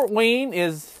 Fort Wayne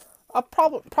is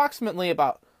approximately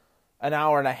about an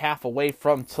hour and a half away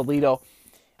from Toledo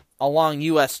along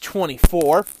US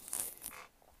 24.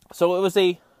 So it was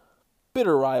a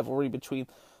bitter rivalry between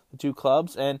the two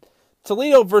clubs. And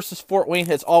Toledo versus Fort Wayne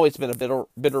has always been a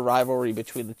bitter rivalry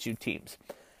between the two teams.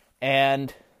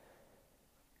 And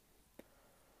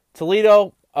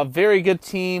Toledo, a very good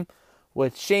team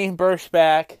with Shane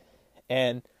Birchback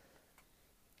and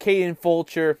Caden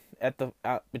Fulcher at the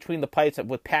between the pipes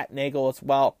with Pat Nagel as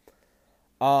well.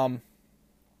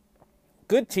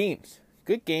 Good teams,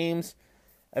 good games.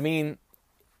 I mean,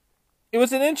 it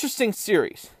was an interesting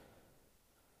series.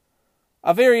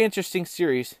 A very interesting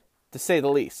series, to say the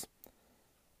least.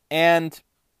 And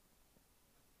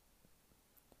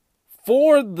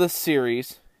for the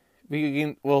series,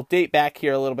 we'll date back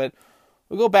here a little bit.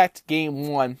 We'll go back to game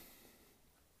 1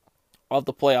 of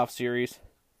the playoff series,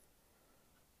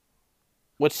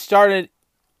 which started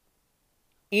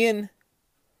in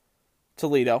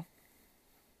Toledo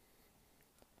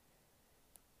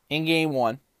in game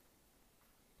 1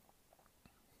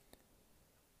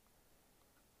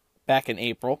 back in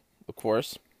April, of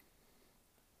course.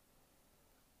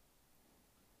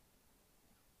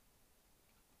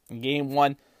 Game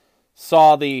 1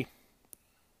 saw the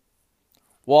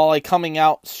Walleye coming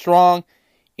out strong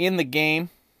in the game.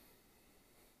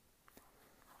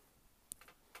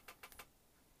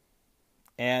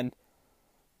 And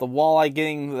the Walleye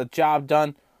getting the job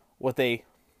done with a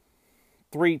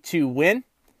 3-2 win,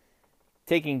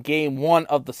 taking game 1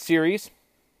 of the series.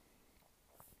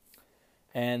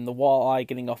 And the Walleye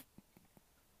getting a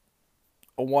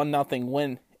 1-0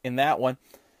 win in that one.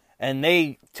 And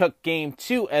they took game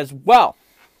 2 as well,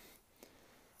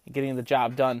 getting the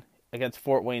job done against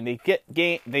Fort Wayne. They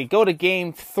go to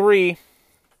game 3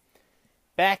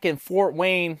 back in Fort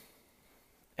Wayne,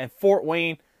 and Fort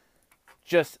Wayne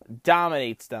just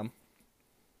dominates them,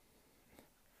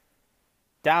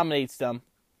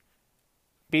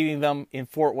 beating them in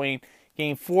Fort Wayne.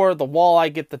 Game 4, the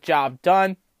Walleye get the job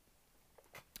done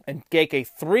and take a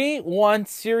 3-1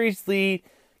 series lead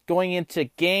going into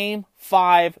game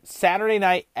 5 Saturday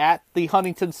night at the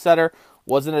Huntington Center.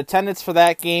 Was in attendance for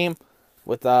that game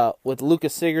with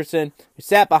Lucas Sigurdsson, who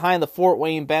sat behind the Fort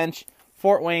Wayne bench.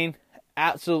 Fort Wayne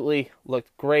absolutely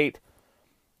looked great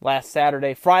last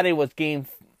Saturday. Friday was game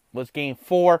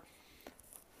 4.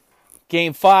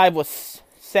 Game 5 was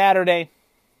Saturday.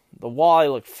 The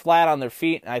Walleye looked flat on their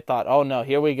feet, and I thought, oh no,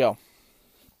 here we go.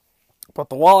 But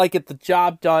the Walleye get the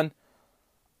job done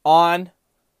on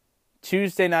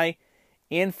Tuesday night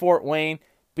in Fort Wayne,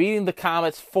 beating the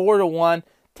Comets 4-1,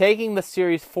 taking the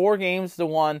series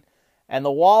 4-1, and the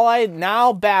Walleye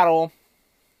now battle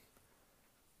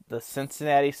the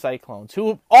Cincinnati Cyclones,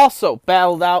 who also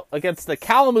battled out against the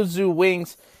Kalamazoo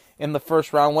Wings in the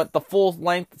first round, went the full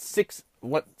length, 6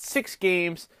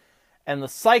 games, and the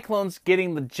Cyclones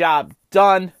getting the job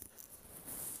done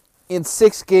in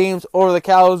 6 games over the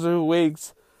Kalamazoo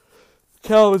Wings.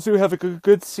 Kalamazoo have a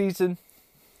good season.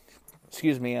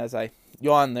 Excuse me as I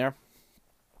yawn there.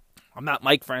 I'm not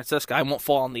Mike Francesca. I won't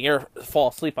fall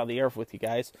asleep on the air with you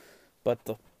guys. But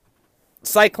the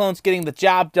Cyclones getting the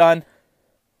job done.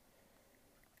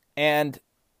 And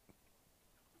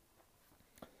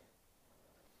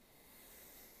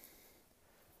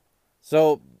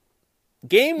so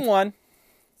game 1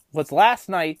 was last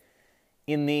night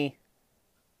in the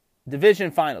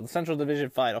division final, the Central Division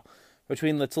final,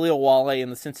 between the Toledo Walleye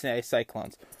and the Cincinnati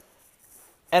Cyclones.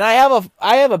 And I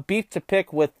have a beef to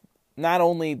pick with not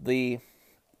only the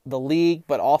league,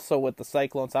 but also with the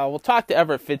Cyclones. I will talk to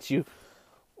Everett Fitzhugh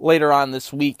later on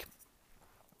this week,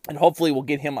 and hopefully we'll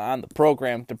get him on the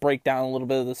program to break down a little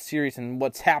bit of the series and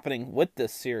what's happening with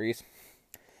this series.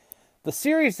 The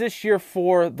series this year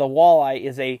for the Walleye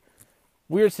is a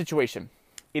weird situation.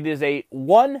 It is a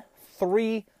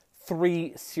 1-3-3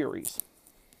 series.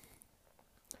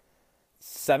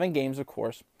 7 games, of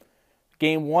course.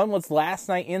 Game 1 was last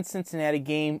night in Cincinnati.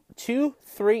 Game 2,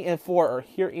 3, and 4 are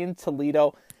here in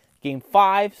Toledo. Game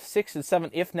 5, 6, and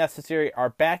 7, if necessary, are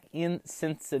back in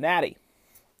Cincinnati.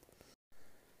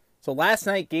 So last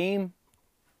night, game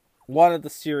 1 of the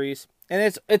series,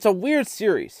 and it's a weird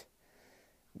series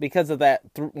because of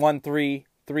that 1-3-3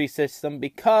 system,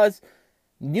 because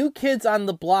New Kids on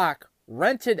the Block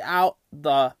rented out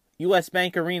the U.S.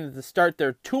 Bank Arena to start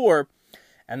their tour,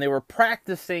 and they were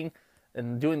practicing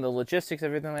and doing the logistics,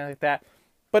 everything like that.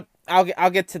 But I'll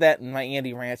get to that in my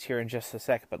Andy rants here in just a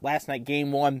second. But last night,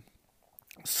 game 1,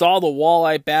 saw the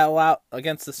Walleye battle out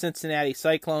against the Cincinnati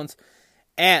Cyclones,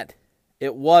 and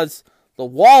it was the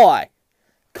Walleye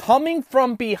coming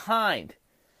from behind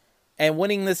and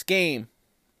winning this game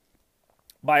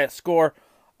by a score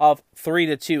of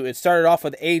 3-2. It started off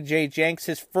with A.J. Jenks,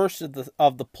 his first of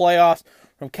the playoffs,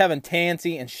 from Kevin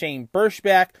Tansey and Shane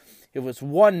Birchback. It was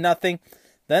 1-0.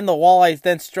 Then the Walleyes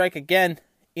then strike again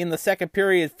in the second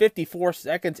period, 54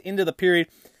 seconds into the period,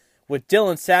 with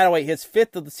Dylan Sadoway, his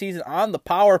 5th of the season, on the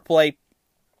power play.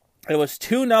 It was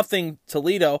 2-0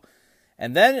 Toledo.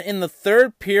 And then in the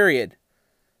third period,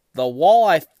 the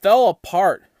Walleye fell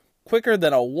apart quicker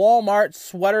than a Walmart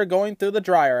sweater going through the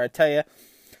dryer, I tell you.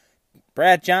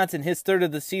 Brad Johnson, his third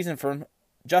of the season from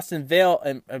Justin Vale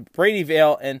and Brady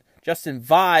Vale and Justin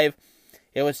Vive.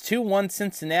 It was 2-1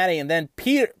 Cincinnati. And then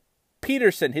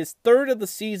Peterson, his third of the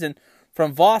season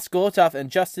from Voss Glotov and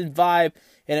Justin Vive.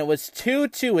 And it was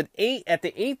 2-2 with 8 at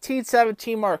the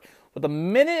 18-17 mark with a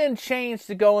minute and change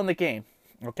to go in the game.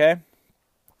 Okay?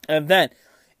 And then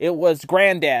it was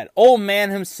Granddad, old man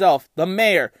himself, the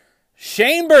mayor,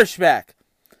 Shane Birchback,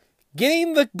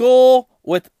 getting the goal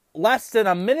with less than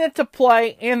a minute to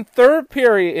play in third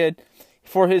period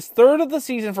for his third of the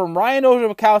season from Ryan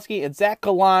Ojabakowski and Zach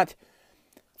Gallant.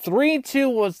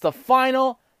 3-2 was the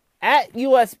final at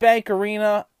U.S. Bank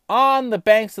Arena on the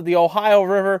banks of the Ohio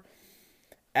River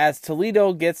as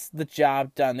Toledo gets the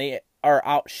job done. They are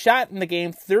outshot in the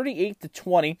game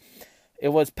 38-20. It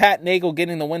was Pat Nagel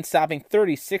getting the win, stopping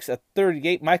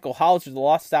 36-38. Michael Hauser, the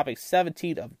loss, stopping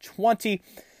 17-20.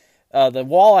 The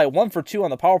Walleye 1 for 2 on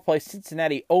the power play.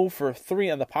 Cincinnati 0 for 3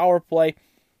 on the power play.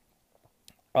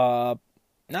 Not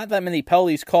that many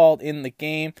penalties called in the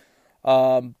game.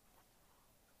 But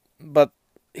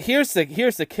here's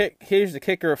the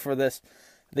kicker for this.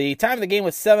 The time of the game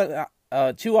was 2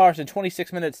 hours and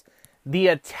 26 minutes. The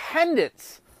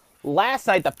attendance last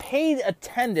night, the paid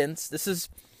attendance, this is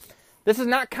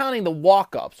not counting the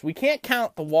walk-ups. We can't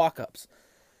count the walk-ups.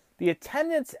 The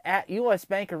attendance at U.S.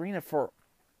 Bank Arena for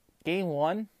Game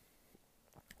 1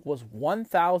 was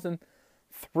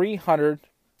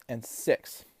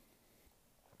 1,306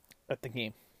 at the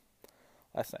game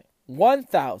last night.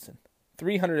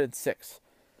 1,306.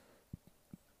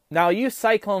 Now, you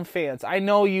Cyclone fans, I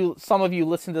know some of you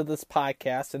listen to this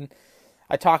podcast, and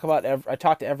I talk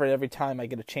to Everett every time I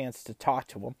get a chance to talk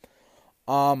to him.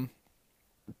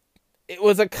 It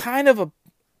was a kind of a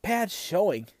bad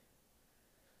showing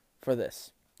for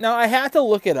this. Now, I had to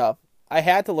look it up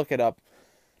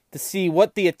to see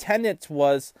what the attendance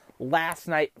was last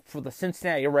night for the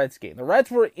Cincinnati Reds game. The Reds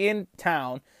were in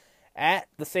town at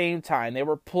the same time. They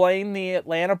were playing the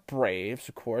Atlanta Braves,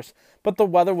 of course, but the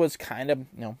weather was kind of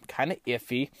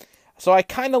iffy. So I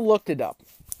kind of looked it up.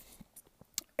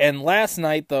 And last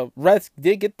night, the Reds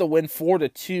did get the win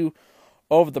 4-2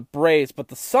 over the Braves, but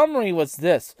the summary was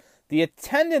this. The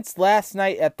attendance last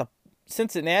night at the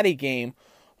Cincinnati game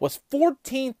was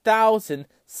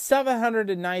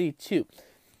 14,792.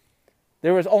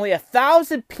 There was only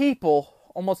 1,000 people,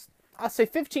 almost, I'll say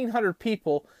 1,500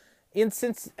 people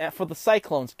for the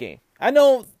Cyclones game. I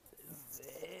know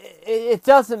it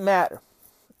doesn't matter.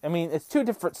 I mean, it's two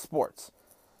different sports.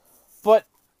 But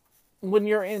when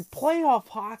you're in playoff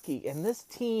hockey and this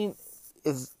team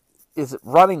is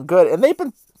running good, and they've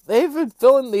been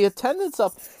filling the attendance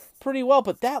up pretty well,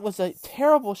 but that was a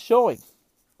terrible showing.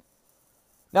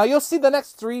 Now, you'll see the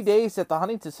next 3 days at the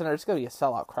Huntington Center, it's going to be a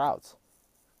sellout crowds.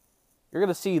 You're going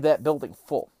to see that building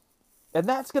full. And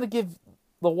that's going to give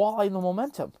the Walleye the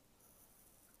momentum.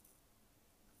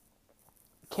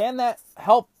 Can that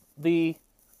help the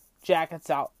but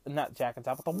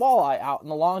the Walleye out in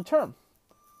the long term?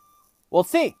 We'll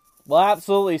see. We'll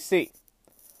absolutely see.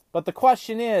 But the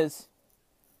question is,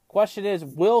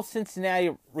 will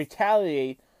Cincinnati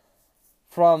retaliate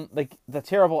from the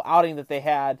terrible outing that they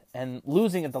had and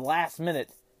losing at the last minute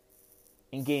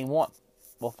in Game 1?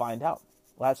 We'll find out.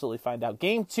 We'll absolutely find out.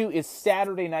 Game 2 is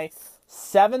Saturday night,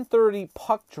 7:30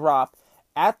 puck drop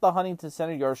at the Huntington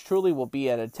Center. Yours truly will be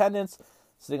in attendance,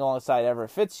 sitting alongside Everett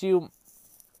Fitzhugh.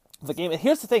 The game. And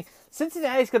here's the thing.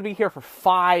 Cincinnati's going to be here for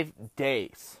 5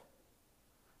 days.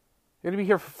 They're going to be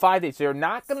here for 5 days. They're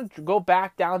not going to go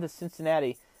back down to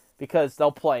Cincinnati because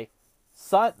they'll play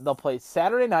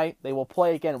Saturday night. They will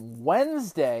play again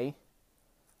Wednesday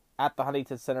at the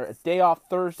Huntington Center. A day off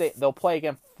Thursday. They'll play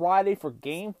again Friday for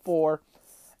Game 4.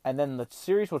 And then the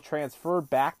series will transfer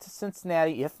back to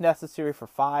Cincinnati if necessary for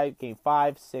Game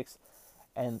 5, 6,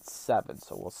 and 7.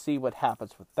 So we'll see what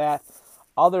happens with that.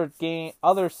 Other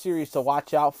series to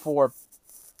watch out for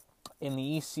in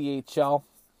the ECHL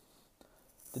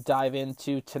to dive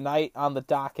into tonight on the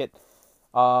docket.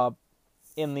 To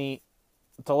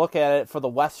look at it for the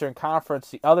Western Conference,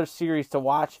 the other series to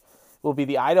watch will be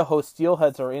the Idaho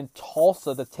Steelheads are in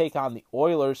Tulsa to take on the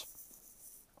Oilers.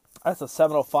 That's an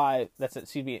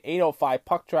 8:05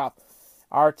 puck drop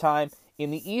our time.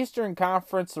 In the Eastern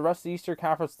Conference, the rest of the Eastern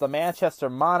Conference, the Manchester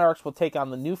Monarchs will take on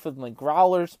the Newfoundland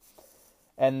Growlers.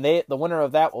 And the winner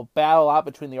of that will battle out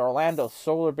between the Orlando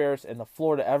Solar Bears and the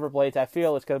Florida Everblades. I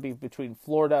feel it's going to be between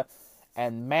Florida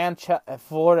and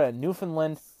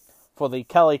Newfoundland for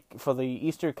the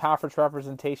Eastern Conference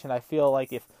representation. I feel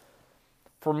like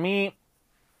for me,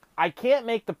 I can't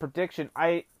make the prediction.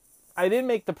 I didn't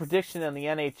make the prediction in the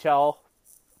NHL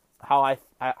how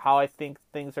I think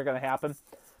things are going to happen,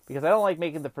 because I don't like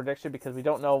making the prediction because we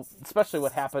don't know, especially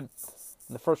what happened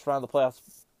in the first round of the playoffs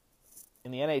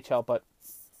in the NHL. But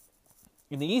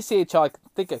in the ECHL, I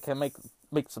think I can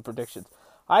make some predictions.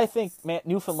 I think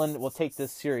Newfoundland will take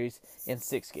this series in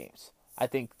 6 games. I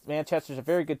think Manchester's a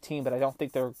very good team, but I don't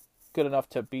think they're good enough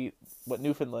to beat what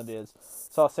Newfoundland is.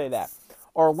 So I'll say that.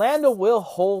 Orlando will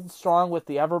hold strong with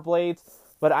the Everblades,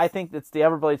 but I think it's the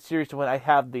Everblades series to win. I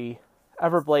have the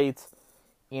Everblades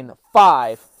in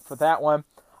 5 for that one.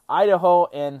 Idaho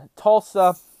and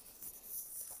Tulsa.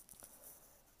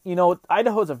 You know,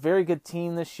 Idaho's a very good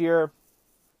team this year.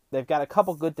 They've got a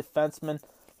couple good defensemen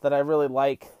that I really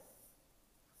like.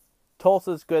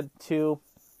 Tulsa's good too.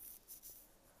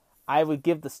 I would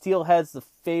give the Steelheads the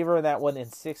favor in that one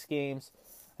in 6 games.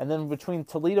 And then between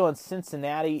Toledo and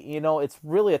Cincinnati, you know, it's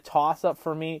really a toss-up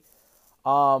for me.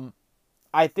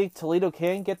 I think Toledo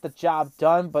can get the job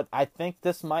done, but I think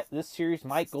this series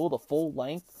might go the full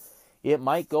length. It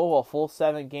might go a full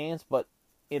 7 games, but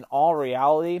in all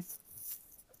reality,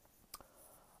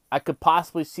 I could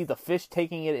possibly see the Fish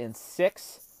taking it in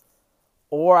 6.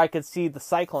 Or I could see the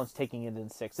Cyclones taking it in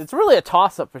 6. It's really a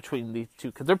toss-up between these two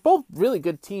because they're both really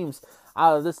good teams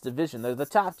out of this division. They're the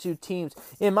top 2 teams,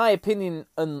 in my opinion,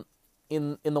 in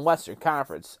the Western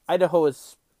Conference. Idaho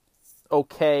is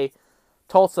okay,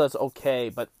 Tulsa is okay,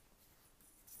 but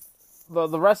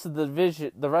the rest of the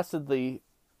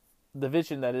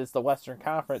division that is the Western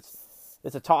Conference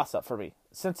is a toss-up for me.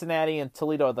 Cincinnati and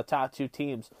Toledo are the top 2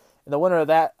 teams, and the winner of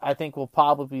that I think will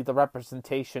probably be the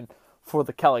representation for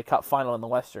the Kelly Cup final in the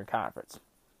Western Conference.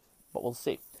 But we'll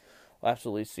see. We'll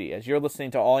absolutely see. As you're listening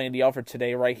to All Andy Alford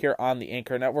today right here on the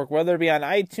Anchor Network, whether it be on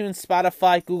iTunes,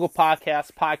 Spotify, Google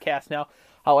Podcasts, Podcast Now,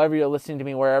 however you're listening to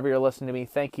me, wherever you're listening to me,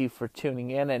 thank you for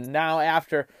tuning in. And now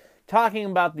after talking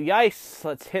about the ice,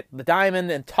 let's hit the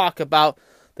diamond and talk about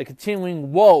the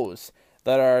continuing woes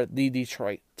that are the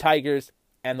Detroit Tigers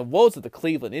and the woes of the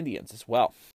Cleveland Indians as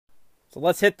well. So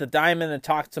let's hit the diamond and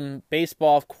talk some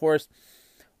baseball, of course.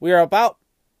 We are about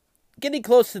getting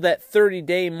close to that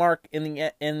 30-day mark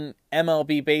in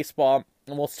MLB baseball,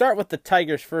 and we'll start with the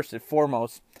Tigers first and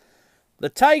foremost. The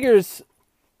Tigers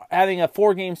having a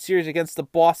 4-game series against the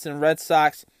Boston Red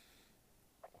Sox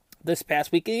this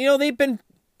past week. And, you know, they've been,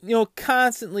 you know,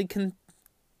 constantly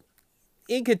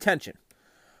in contention.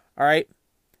 All right.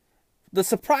 The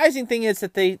surprising thing is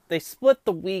that they split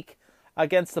the week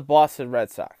against the Boston Red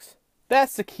Sox.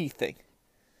 That's the key thing.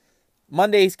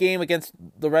 Monday's game against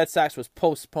the Red Sox was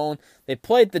postponed. They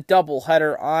played the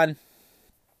doubleheader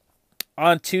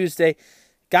on Tuesday,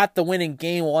 got the win in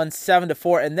Game 1,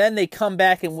 7-4, and then they come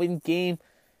back and win Game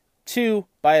 2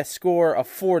 by a score of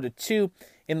 4-2.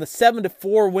 In the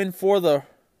 7-4 win for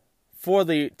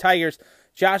the Tigers,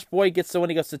 Josh Boyd gets the win.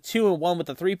 He goes to 2-1 with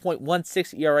a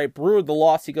 3.16 ERA. Brewer the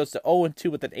loss. He goes to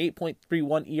 0-2 with an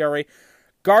 8.31 ERA.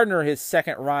 Gardner his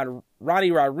second run.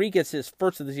 Ronnie Rodriguez his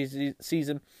first of the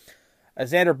season.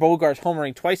 Xander Bogaerts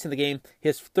homering twice in the game,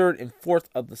 his 3rd and 4th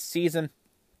of the season.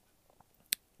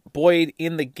 Boyd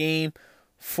in the game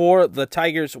for the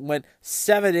Tigers went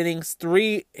 7 innings,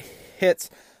 3 hits,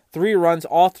 3 runs.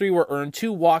 All 3 were earned,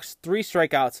 2 walks, 3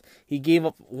 strikeouts. He gave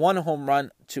up 1 home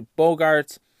run to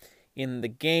Bogaerts in the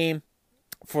game.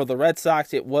 For the Red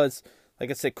Sox, it was,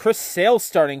 like I said, Chris Sale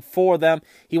starting for them.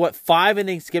 He went 5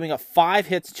 innings, giving up 5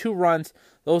 hits, 2 runs.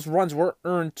 Those runs were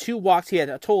earned, 2 walks. He had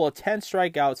a total of 10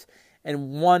 strikeouts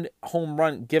and 1 home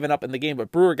run given up in the game.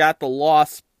 But Brewer got the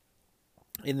loss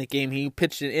in the game. He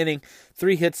pitched an inning,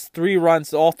 3 hits, 3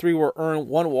 runs. All 3 were earned,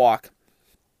 1 walk,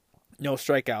 no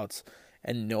strikeouts,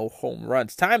 and no home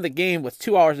runs. Time of the game was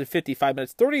 2 hours and 55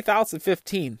 minutes,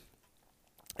 30,015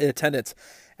 in attendance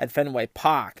at Fenway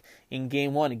Park in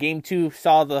Game 1. Game 2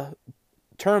 saw the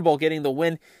Turnbull getting the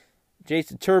win.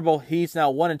 Jason Turnbull, he's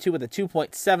now 1-2 with a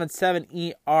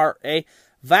 2.77 ERA.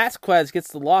 Vasquez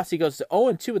gets the loss. He goes to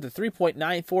 0-2 with a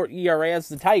 3.94 ERA as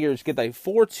the Tigers get a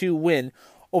 4-2 win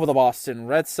over the Boston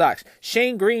Red Sox.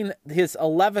 Shane Green, his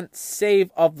 11th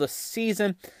save of the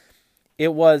season.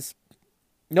 It was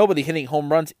nobody hitting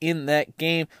home runs in that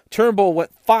game. Turnbull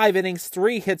went 5 innings,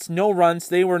 3 hits, no runs.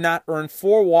 They were not earned,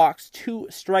 4 walks, 2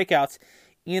 strikeouts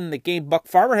in the game. Buck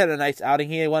Farmer had a nice outing.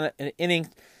 He won an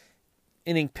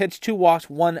inning pitched, 2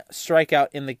 walks, 1 strikeout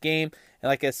in the game. And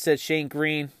like I said, Shane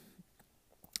Green,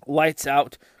 lights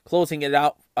out, closing it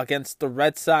out against the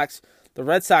Red Sox. The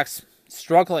Red Sox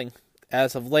struggling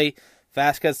as of late.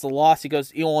 Vasquez the loss.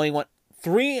 He only went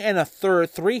 3 1/3,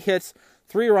 3 hits,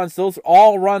 3 runs. Those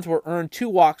all runs were earned, 2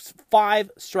 walks, 5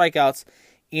 strikeouts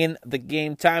in the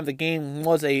game. Time the game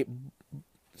was a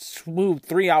smooth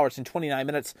 3 hours and 29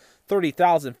 minutes,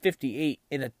 30,058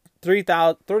 in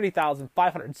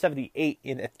 30,578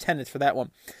 in attendance for that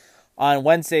one. On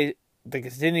Wednesday, the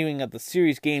continuing of the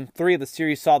series, Game 3 of the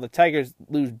series saw the Tigers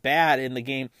lose bad in the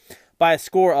game by a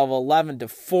score of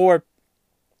 11-4.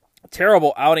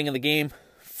 Terrible outing in the game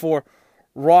for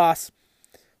Ross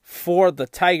for the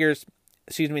Tigers.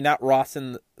 Excuse me, not Ross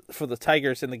for the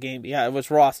Tigers in the game. Yeah, it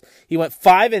was Ross. He went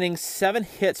 5 innings, 7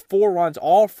 hits, 4 runs.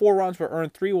 All 4 runs were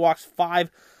earned, 3 walks,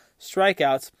 5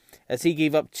 strikeouts, as he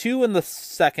gave up 2 in the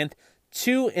second,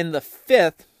 2 in the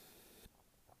fifth,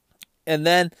 and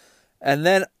then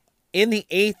in the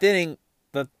 8th inning,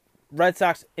 the Red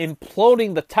Sox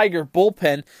imploding the Tiger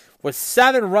bullpen with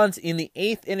 7 runs in the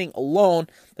 8th inning alone.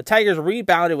 The Tigers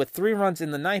rebounded with 3 runs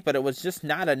in the 9th, but it was just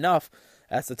not enough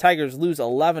as the Tigers lose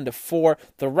 11-4.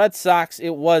 The Red Sox,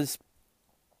 it was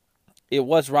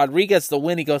Rodriguez the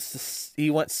win. He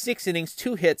went 6 innings,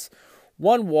 2 hits,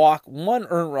 1 walk, 1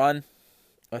 earned run.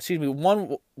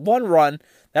 One run.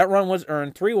 That run was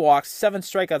earned, 3 walks, 7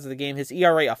 strikeouts of the game. His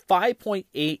ERA a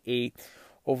 5.88.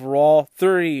 Overall,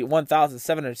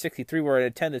 31,763 were in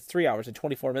attendance. 3 hours and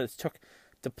 24 minutes took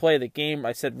to play the game.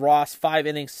 I said Ross, 5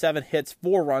 innings, 7 hits,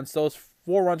 4 runs. Those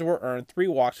 4 runs were earned, 3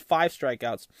 walks, 5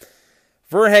 strikeouts.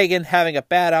 Verhagen having a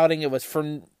bad outing. It was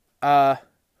for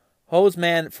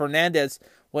Hosman Fernandez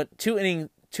went 2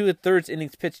 1/3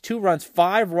 innings pitched, 2 runs,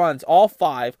 5 runs, all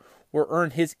 5 were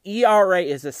earned. His ERA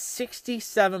is a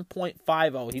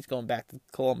 67.50. He's going back to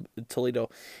Toledo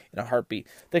in a heartbeat.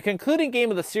 The concluding game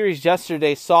of the series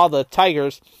yesterday saw the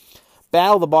Tigers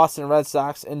battle the Boston Red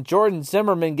Sox, and Jordan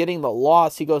Zimmermann getting the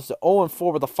loss. He goes to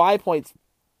 0-4 with a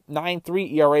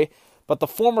 5.93 ERA. But the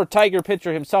former Tiger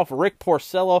pitcher himself, Rick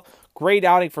Porcello, great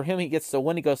outing for him. He gets the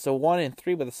win. He goes to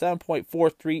 1-3 with a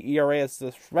 7.43 ERA as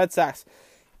the Red Sox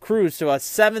cruise to a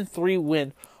 7-3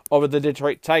 win over the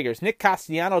Detroit Tigers. Nick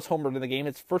Castellanos homered in the game,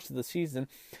 his first of the season.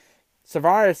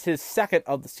 Savares, his second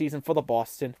of the season for the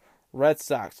Boston Red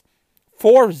Sox.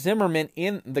 For Zimmermann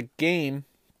in the game,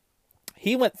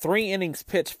 he went 3 innings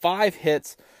pitched, 5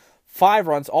 hits, 5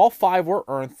 runs. All 5 were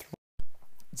earned.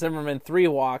 Zimmermann, 3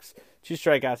 walks, 2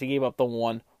 strikeouts. He gave up the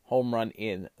 1 home run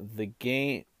in the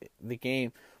game.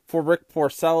 For Rick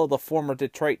Porcello, the former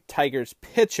Detroit Tigers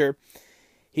pitcher,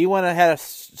 he went and had a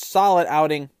solid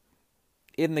outing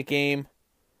in the game.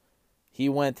 He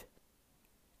went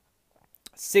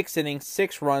 6 innings,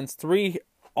 6 runs,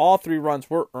 all 3 runs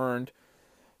were earned,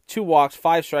 2 walks,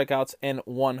 5 strikeouts, and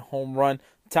 1 home run.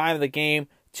 Time of the game,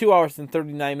 2 hours and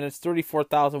 39 minutes,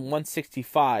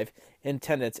 34,165 in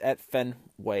attendance at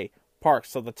Fenway Park.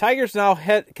 So the Tigers now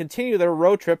continue their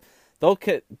road trip. They'll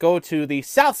go to the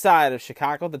south side of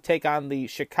Chicago to take on the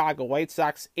Chicago White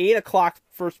Sox. 8 o'clock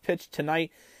first pitch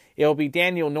tonight. It'll be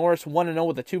Daniel Norris, 1-0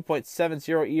 with a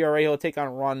 2.70 ERA. He'll take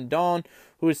on Rondon,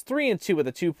 who is 3-2 with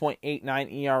a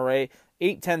 2.89 ERA.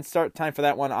 8:10 start time for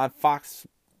that one on Fox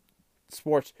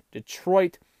Sports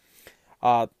Detroit.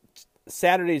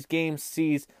 Saturday's game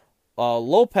sees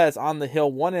Lopez on the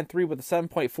hill, 1-3 with a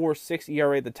 7.46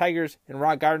 ERA. The Tigers and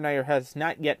Rod Gardner has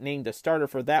not yet named a starter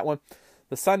for that one.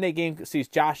 The Sunday game sees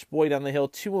Josh Boyd on the hill,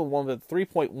 2-1 with a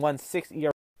 3.16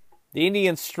 ERA. The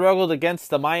Indians struggled against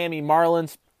the Miami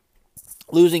Marlins,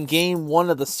 losing game 1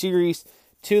 of the series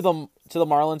to the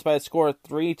Marlins by a score of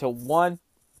 3-1.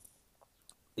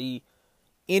 The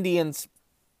Indians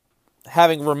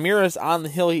having Ramirez on the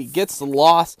hill, he gets the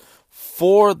loss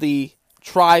for the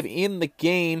Tribe in the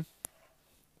game,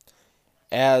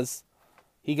 as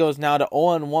he goes now to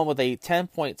 0-1 with a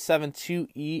 10.72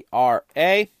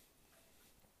 ERA.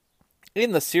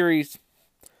 In the series,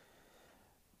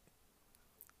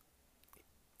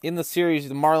 the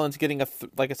Marlins getting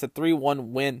like I said,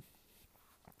 3-1 win.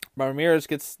 Ramirez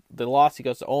gets the loss. He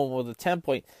goes to 0 with a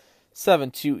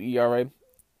 10.72 ERA.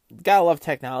 Gotta love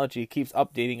technology. It keeps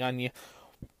updating on you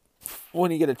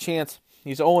when you get a chance.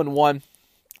 He's 0-1.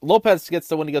 Lopez gets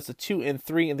the win. He goes to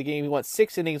 2-3 in the game. He went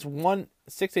 6 innings,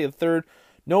 6 1/3,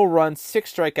 no runs,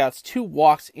 6 strikeouts, 2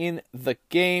 walks in the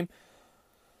game.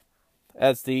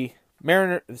 As the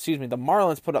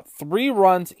Marlins put up 3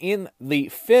 runs in the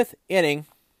 5th inning.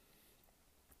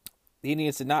 The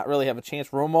Indians did not really have a chance.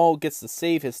 Romo gets to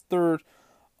save his 3rd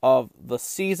of the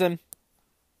season,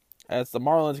 as the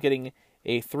Marlins getting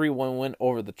a 3-1 win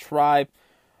over the Tribe.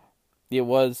 It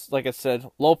was, like I said,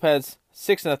 Lopez,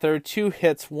 6 1/3, 2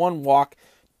 hits, 1 walk,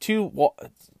 2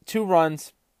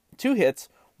 runs, 2 hits,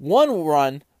 1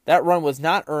 run. That run was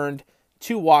not earned.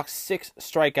 2 walks, 6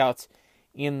 strikeouts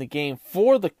in the game.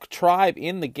 For the Tribe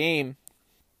in the game,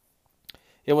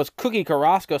 it was Cookie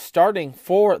Carrasco starting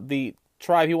for the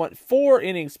Tribe. He went 4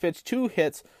 innings pitched, 2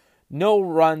 hits, no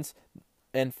runs,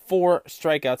 and 4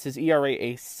 strikeouts. His ERA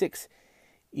a 6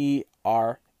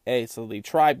 ERA. So the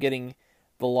Tribe getting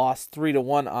the loss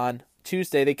 3-1 on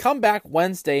Tuesday. They come back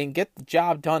Wednesday and get the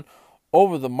job done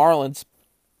over the Marlins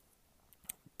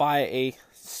by a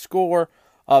score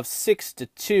of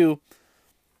 6-2.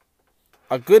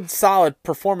 A good, solid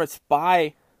performance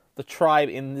by the Tribe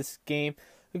in this game.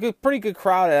 Pretty good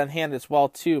crowd on hand as well,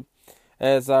 too.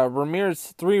 As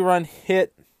Ramirez 3-run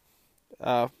hit,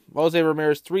 Jose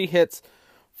Ramirez 3 hits,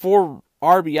 4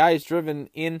 RBIs driven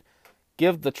in,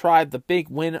 give the Tribe the big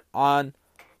win on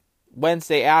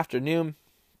Wednesday afternoon.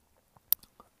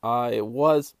 It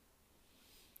was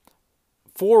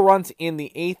 4 runs in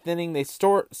the 8th inning. They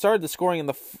started the scoring in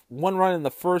the 1 run in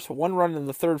the first, 1 run in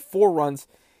the third, 4 runs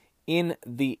in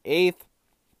the 8th.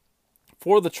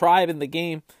 For the Tribe in the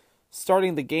game,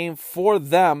 starting the game for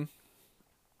them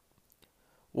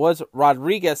was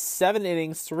Rodriguez, 7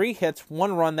 innings, 3 hits,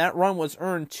 1 run. That run was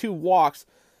earned, 2 walks,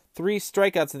 3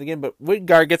 strikeouts in the game. But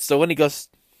Wingard gets the win. He goes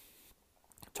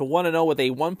to 1-0 with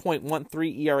a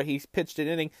 1.13 ERA. He pitched an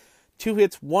inning, 2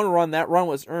 hits, 1 run. That run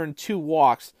was earned, 2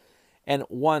 walks, and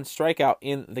 1 strikeout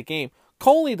in the game.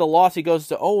 Coley, the loss, he goes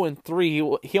to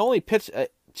 0-3. He only pitched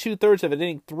 2/3 of an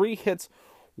inning, 3 hits,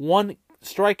 1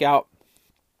 strikeout,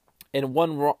 and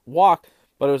 1 walk.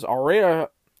 But it was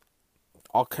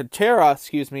Alcantara,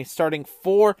 starting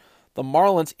for the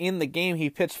Marlins in the game. He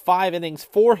pitched 5 innings,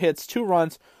 4 hits, 2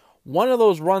 runs. 1 of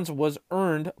those runs was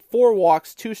earned, 4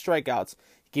 walks, 2 strikeouts.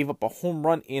 He gave up a home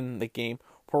run in the game.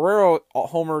 Pereira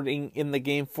homered in the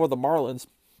game for the Marlins.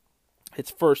 His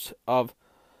first of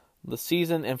the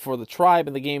season. And for the Tribe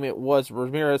in the game, it was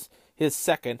Ramirez, his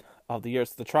second of the year.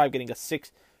 So the Tribe getting a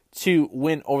 6-2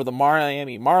 win over the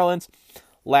Miami Marlins.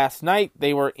 Last night,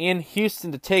 they were in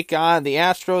Houston to take on the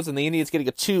Astros, and the Indians getting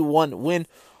a 2-1 win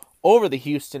over the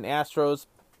Houston Astros.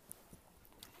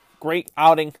 Great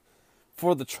outing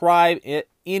for the Tribe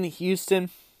in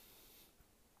Houston,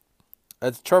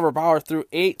 as Trevor Bauer threw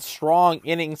 8 strong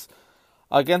innings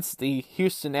against the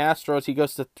Houston Astros. He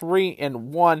goes to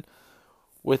 3-1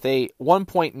 with a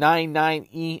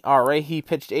 1.99 ERA. He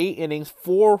pitched 8 innings,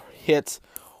 4 hits,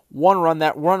 1 run.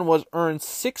 That run was earned,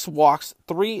 6 walks,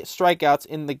 3 strikeouts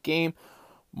in the game.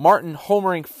 Martin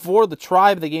homering for the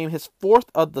Tribe in the game, his 4th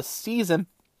of the season.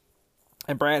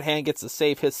 And Brad Hand gets to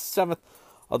save, his 7th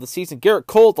of the season. Garrett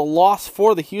Cole, the loss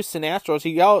for the Houston Astros.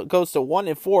 He goes to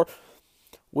 1-4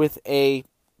 with a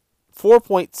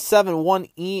 4.71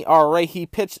 ERA. He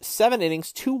pitched 7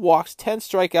 innings, 2 walks, 10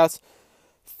 strikeouts,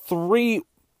 3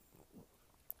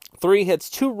 hits,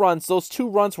 2 runs. Those 2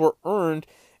 runs were earned,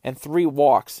 and 3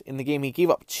 walks in the game. He gave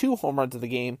up 2 home runs in the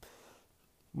game.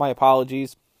 My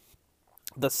apologies.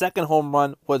 The second home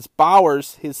run was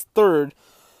Bauer's, his 3rd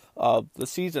of the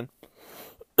season.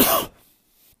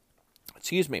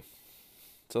 Excuse me.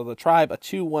 So the Tribe, a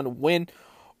 2-1 win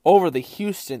over the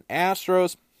Houston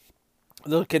Astros.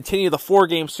 They'll continue the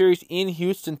 4-game series in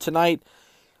Houston tonight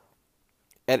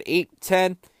at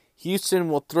 8:10. Houston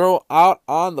will throw out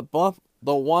on the bump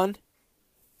the one,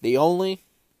 the only,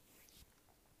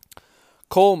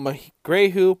 Cole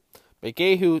McGahoo,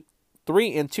 3-2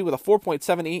 with a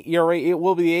 4.78 ERA. It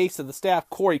will be the ace of the staff,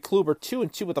 Corey Kluber,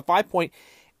 2-2 with a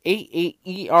 5.88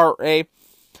 ERA.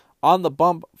 On the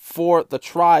bump for the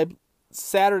Tribe.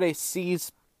 Saturday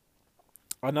sees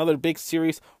another big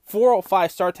series,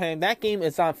 4:05 start time. That game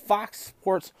is on Fox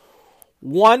Sports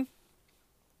 1,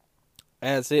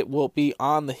 as it will be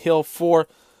on the hill for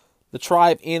the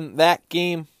Tribe in that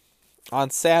game on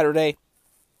Saturday.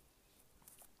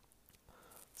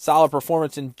 Solid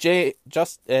performance in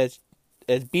just as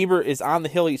Bieber is on the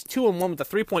hill. He's 2-1 with a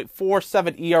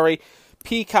 3.47 ERA.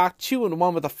 Peacock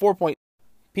 2-1 with a 4.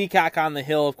 Peacock on the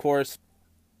hill, of course.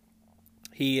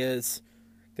 He is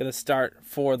going to start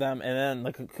for them. And then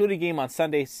the Cookie game on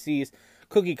Sunday sees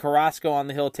Cookie Carrasco on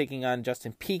the hill taking on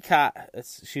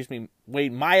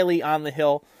Wade Miley on the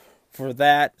hill for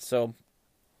that. So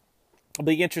it'll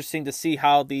be interesting to see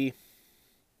how the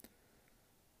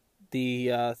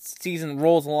season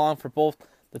rolls along for both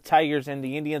the Tigers and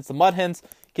the Indians. The Mud Hens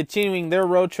continuing their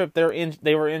road trip.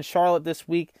 They were in Charlotte this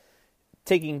week,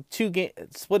 taking 2 games,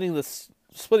 splitting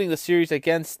the series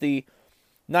against the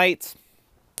Knights.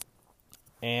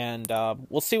 And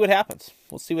we'll see what happens.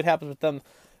 We'll see what happens with them.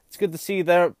 It's good to see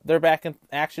they're back in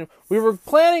action. We were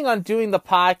planning on doing the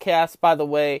podcast, by the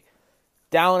way,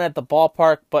 down at the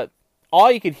ballpark, but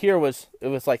all you could hear was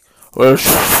like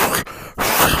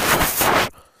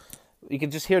you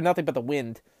could just hear nothing but the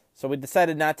wind. So we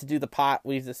decided not to do the pot.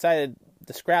 We decided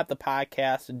to scrap the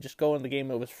podcast and just go in the game.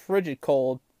 It was frigid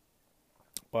cold,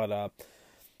 but I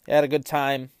had a good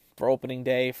time for opening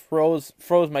day. Froze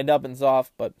my nubbins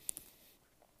off, but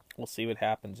we'll see what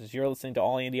happens. As you're listening to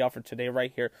All Andy Alford today,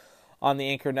 right here on the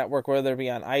Anchor Network, whether it be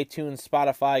on iTunes,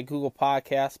 Spotify, Google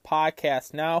Podcasts,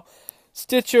 Podcast Now,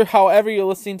 Stitcher, however you're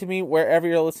listening to me, wherever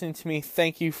you're listening to me.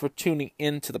 Thank you for tuning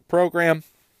in to the program.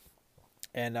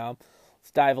 And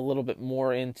let's dive a little bit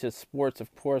more into sports,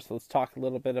 of course. Let's talk a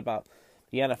little bit about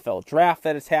the NFL draft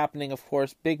that is happening, of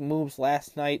course. Big moves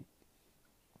last night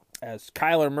as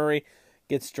Kyler Murray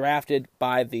gets drafted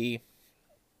by the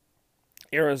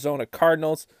Arizona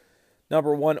Cardinals.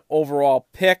 Number 1 overall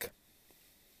pick.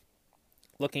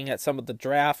 Looking at some of the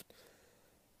draft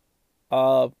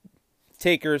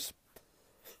takers.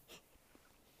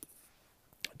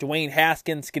 Dwayne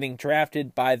Haskins getting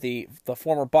drafted by the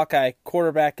former Buckeye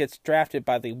quarterback gets drafted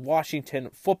by the Washington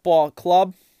Football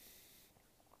Club.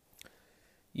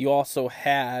 You also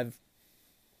have,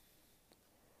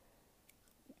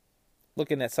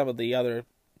 looking at some of the other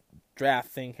draft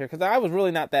thing here, because I was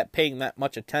really not paying that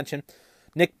much attention.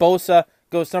 Nick Bosa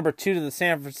goes number 2 to the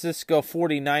San Francisco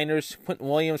 49ers. Quentin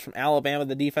Williams from Alabama,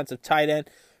 the defensive tight end,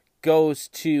 goes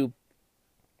to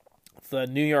the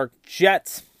New York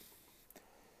Jets.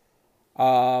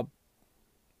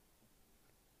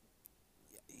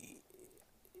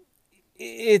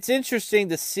 It's interesting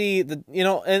to see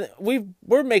and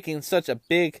we're making such a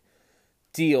big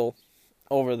deal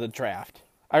over the draft.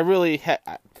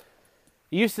 It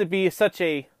used to be such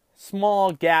a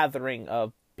small gathering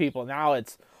of people. Now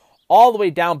it's all the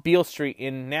way down Beale Street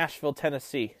in Nashville,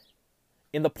 Tennessee.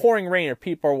 In the pouring rain,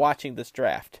 people are watching this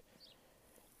draft,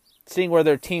 seeing where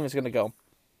their team is going to go.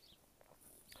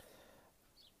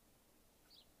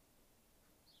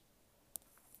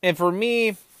 And for me,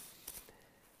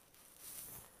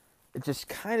 it just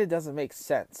kind of doesn't make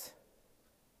sense.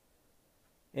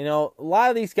 A lot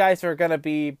of these guys are going to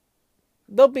be,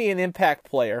 they'll be an impact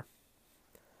player.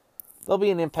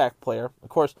 Of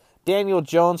course, Daniel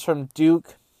Jones from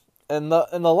Duke. And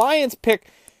the Lions pick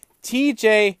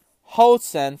T.J.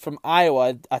 Hudson from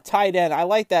Iowa, a tight end. I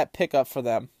like that pickup for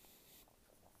them.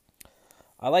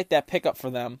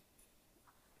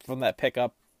 From that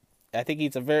pickup. I think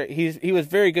he was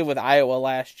very good with Iowa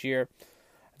last year.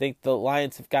 I think the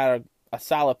Lions have got a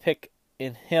solid pick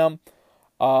in him.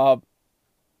 The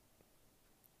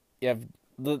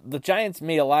Giants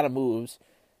made a lot of moves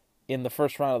in the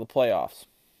first round of the playoffs.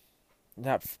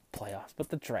 Not playoffs, but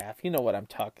the draft. You know what I'm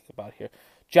talking about here.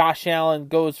 Josh Allen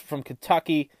goes from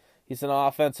Kentucky. He's an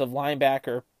offensive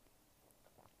linebacker.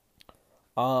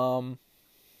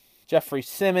 Jeffrey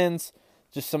Simmons.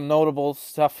 Just some notable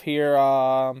stuff here.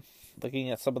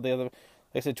 Looking at some of the other, like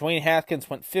I said, Dwayne Haskins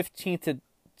went 15th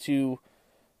to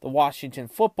the Washington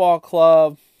Football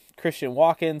Club. Christian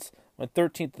Watkins went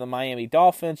 13th to the Miami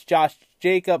Dolphins. Josh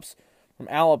Jacobs from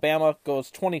Alabama goes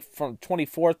from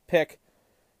 24th pick,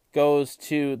 goes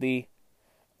to the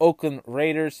Oakland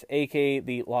Raiders, aka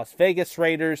the Las Vegas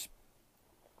Raiders.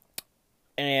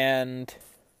 And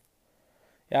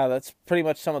yeah, that's pretty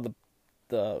much some of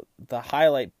the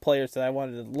highlight players that I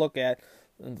wanted to look at,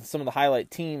 and some of the highlight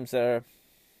teams that are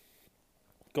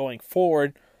going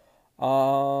forward.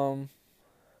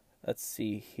 Let's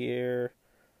see here.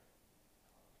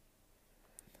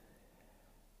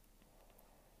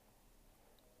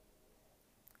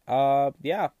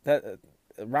 Round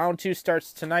 2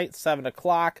 starts tonight,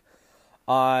 7:00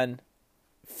 on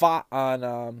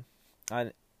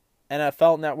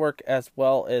NFL Network, as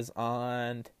well as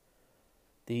on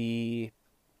ABC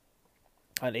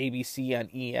on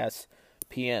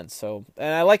ESPN. So,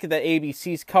 and I like it that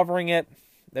ABC's covering it.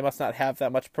 They must not have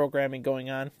that much programming going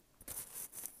on.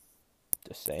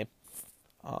 Just saying.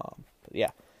 But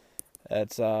yeah,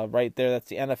 that's right there. That's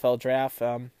the NFL draft.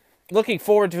 Looking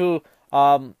forward to.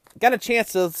 Got a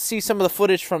chance to see some of the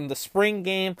footage from the spring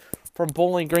game from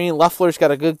Bowling Green. Leffler's got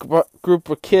a good group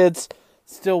of kids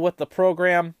still with the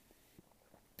program.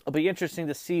 It'll be interesting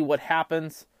to see what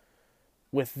happens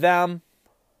with them.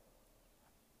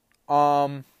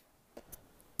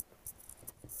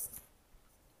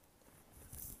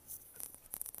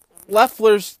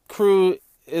 Leffler's crew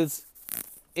is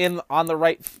on the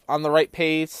right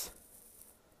pace,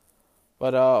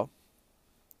 but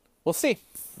we'll see.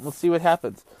 We'll see what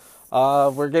happens.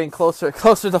 We're getting closer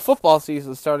to football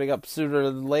season starting up sooner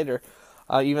than later.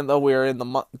 Even though we're in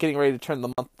the getting ready to turn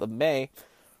the month of May,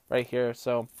 right here.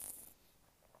 So,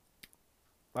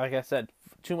 like I said,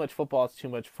 too much football is too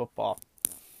much football.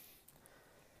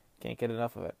 Can't get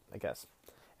enough of it, I guess.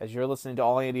 As you're listening to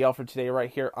All Andy Alford today, right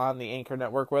here on the Anchor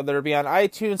Network, whether it be on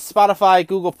iTunes, Spotify,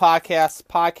 Google Podcasts,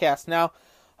 Podcast Now,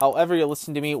 however you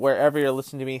listen to me, wherever you're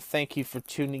listening to me, thank you for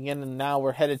tuning in. And now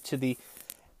we're headed to the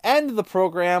end of the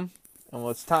program, and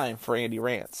it's time for Andy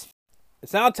Rants.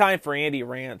 It's now time for Andy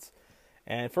Rants.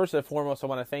 And first and foremost, I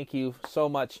want to thank you so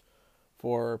much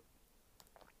for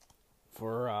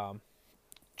for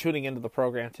tuning into the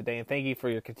program today, and thank you for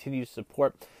your continued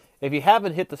support. If you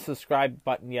haven't hit the subscribe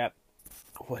button yet,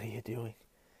 what are you doing?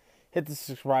 Hit the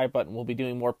subscribe button. We'll be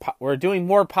doing more. We're doing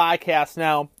more podcasts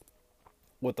now,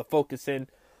 with the focus in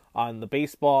on the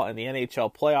baseball and the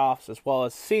NHL playoffs, as well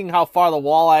as seeing how far the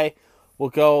Walleye will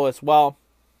go as well.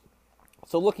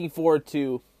 So looking forward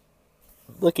to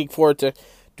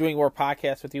doing more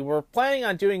podcasts with you. We're planning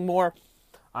on doing more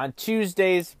on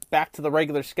Tuesdays, back to the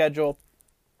regular schedule.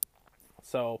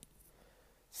 So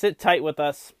sit tight with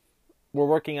us. We're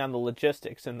working on the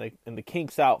logistics and the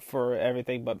kinks out for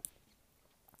everything, but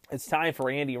it's time for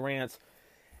Andy Rants.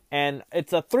 And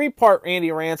it's a 3-part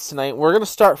Andy Rants tonight. We're going to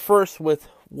start first with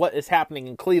what is happening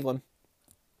in Cleveland.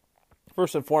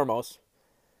 First and foremost,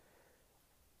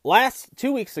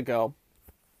 2 weeks ago,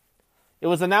 it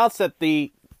was announced that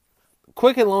the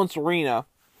Quicken Loans Arena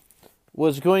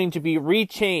was going to be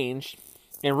rechanged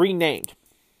and renamed.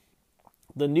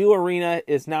 The new arena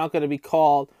is now going to be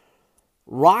called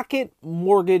Rocket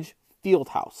Mortgage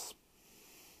Fieldhouse.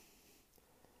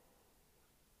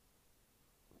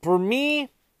 For me,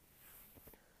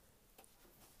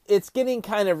 it's getting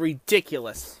kind of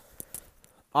ridiculous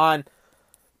on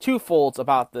twofolds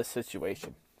about this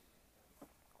situation.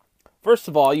 First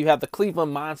of all, you have the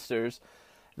Cleveland Monsters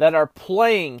that are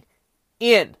playing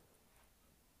in,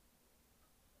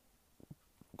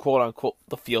 quote-unquote,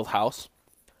 the field house.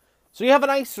 So you have an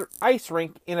ice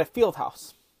rink in a field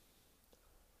house.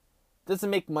 Doesn't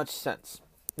make much sense.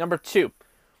 Number 2,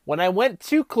 when I went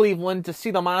to Cleveland to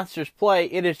see the Monsters play,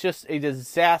 it is just a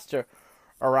disaster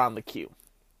around the Q.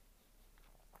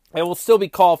 It will still be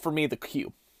called, for me, the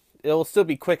Q. It will still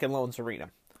be Quicken Loans Arena.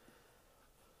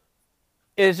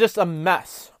 It is just a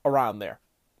mess around there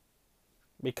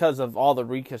because of all the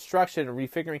reconstruction and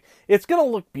refiguring. It's going to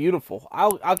look beautiful.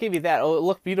 I'll give you that. It'll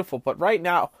look beautiful. But right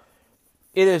now,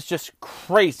 it is just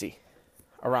crazy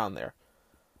around there.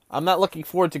 I'm not looking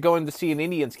forward to going to see an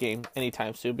Indians game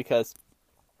anytime soon because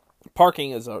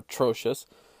parking is atrocious.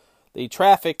 The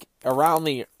traffic around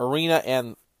the arena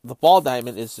and the ball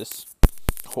diamond is just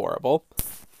horrible.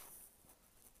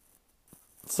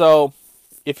 So,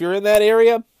 if you're in that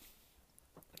area,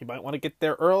 you might want to get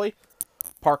there early,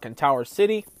 park in Tower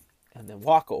City, and then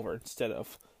walk over instead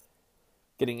of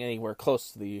getting anywhere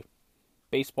close to the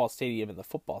baseball stadium and the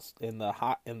football in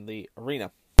the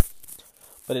arena.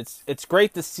 But it's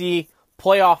great to see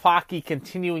playoff hockey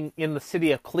continuing in the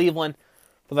city of Cleveland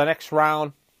for the next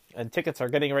round, and tickets are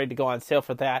getting ready to go on sale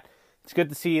for that. It's good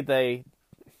to see that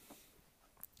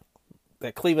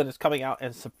Cleveland is coming out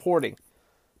and supporting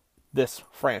this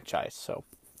franchise. So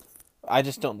I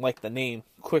just don't like the name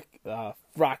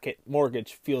Rocket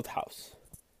Mortgage Fieldhouse.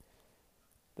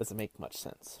 Doesn't make much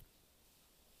sense.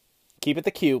 Keep it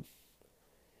the Q.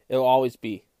 It'll always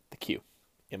be the Q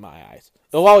in my eyes.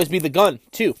 It'll always be the Gun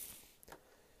too.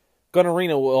 Gun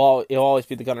Arena it'll always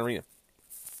be the Gun Arena.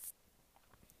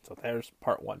 So there's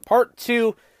part 1. Part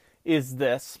 2 is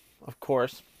this, of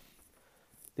course,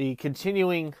 the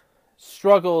continuing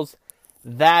struggles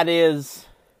that is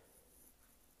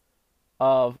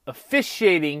of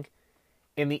officiating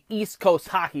in the East Coast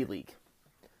Hockey League.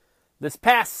 This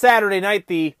past Saturday night,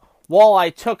 the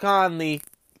Walleye took on the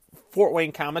Fort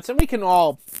Wayne Komets, and we could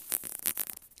all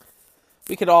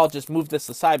just move this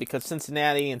aside because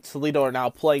Cincinnati and Toledo are now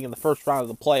playing in the first round of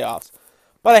the playoffs.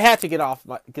 But I had to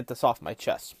get this off my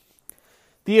chest.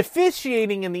 The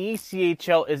officiating in the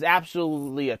ECHL is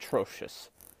absolutely atrocious.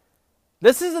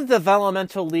 This is a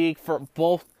developmental league for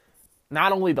both,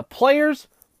 not only the players,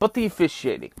 but the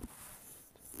officiating.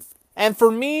 And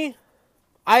for me,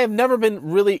 I have never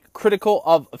been really critical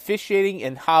of officiating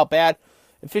and how bad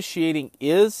officiating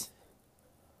is.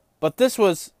 But this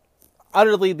was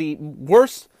utterly the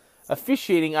worst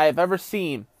officiating I have ever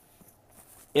seen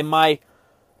in my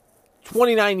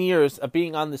 29 years of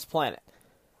being on this planet.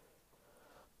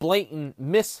 Blatant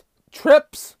missed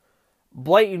trips,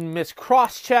 blatant missed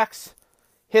cross-checks,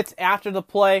 hits after the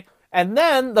play, and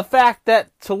then the fact that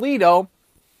Toledo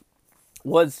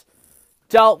was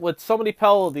dealt with so many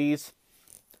penalties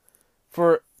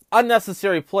for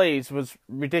unnecessary plays was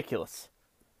ridiculous.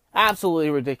 Absolutely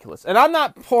ridiculous. And I'm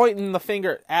not pointing the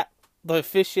finger at the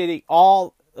officiating,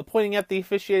 pointing at the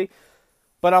officiating,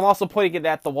 but I'm also pointing it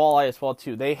at the Walleye as well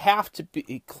too. They have to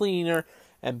be cleaner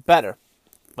and better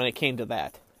when it came to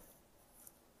that.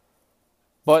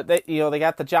 But they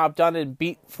got the job done and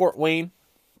beat Fort Wayne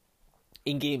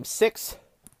in Game 6.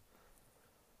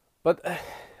 But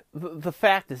the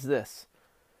fact is this: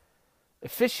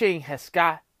 officiating has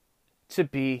got to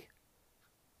be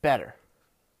better.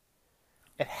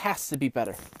 It has to be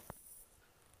better,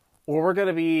 or we're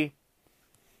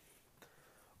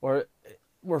or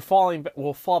we'll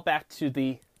fall back to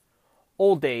the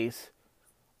old days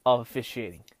of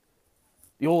officiating.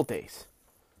 The old days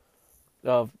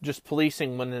of just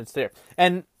policing when it's there.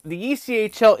 And the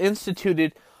ECHL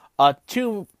instituted a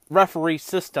 2-referee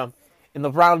system in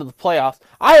the round of the playoffs.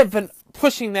 I have been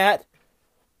pushing that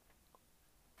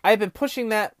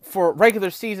for regular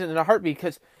season in a heartbeat,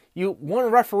 because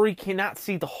one referee cannot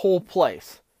see the whole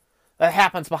place that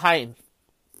happens behind.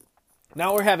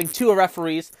 Now we're having 2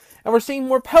 referees, and we're seeing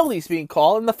more penalties being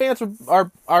called, and the fans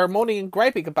are moaning and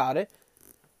griping about it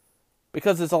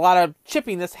because there's a lot of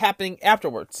chippiness happening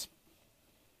afterwards.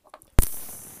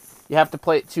 You have to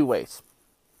play it 2 ways.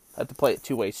 You have to play it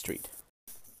 2-way street.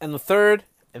 And the third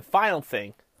and final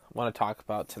thing I want to talk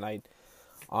about tonight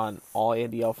on All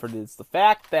Andy Alford is the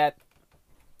fact that,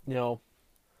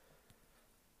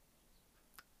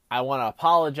 I want to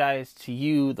apologize to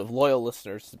you, the loyal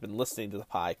listeners who've been listening to the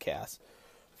podcast,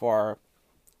 for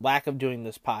lack of doing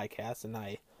this podcast, and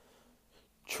I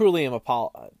truly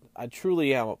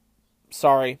am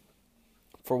sorry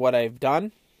for what I've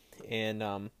done,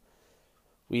 and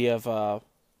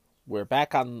we're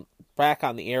back on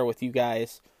the air with you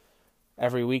guys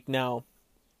every week now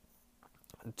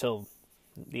until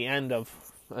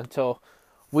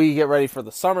we get ready for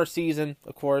the summer season,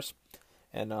 of course.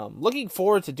 And looking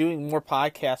forward to doing more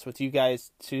podcasts with you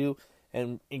guys too,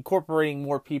 and incorporating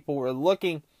more people. We're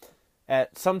looking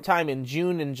at sometime in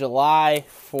June and July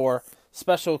for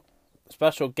special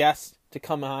guests to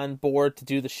come on board to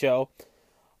do the show.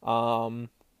 We're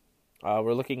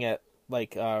looking at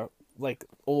like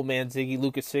old man Ziggy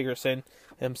Lucas Sigerson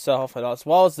himself, and as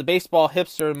well as the baseball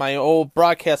hipster, my old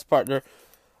broadcast partner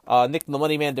Nick the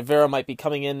Money Man DeVera might be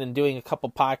coming in and doing a couple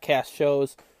podcast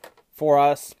shows for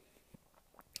us.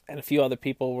 And a few other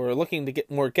people. We're looking to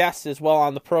get more guests as well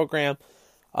on the program.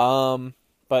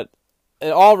 But it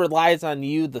all relies on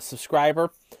you, the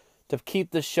subscriber, to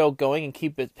keep this show going and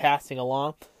keep it passing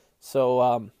along.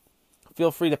 So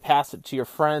feel free to pass it to your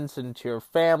friends and to your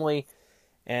family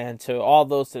and to all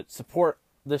those that support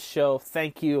this show.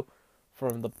 Thank you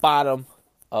from the bottom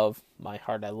of my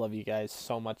heart. I love you guys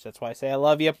so much. That's why I say I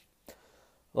love you. I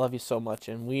love you so much.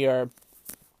 And we are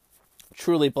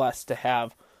truly blessed to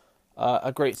have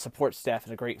a great support staff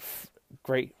and a great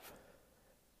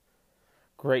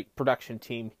production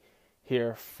team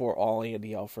here for All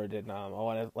Andy Alford. And I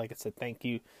want to, like I said, thank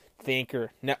you to the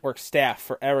Anchor Network staff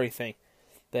for everything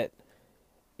that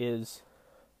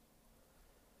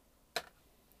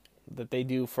they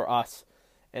do for us,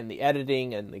 and the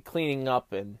editing and the cleaning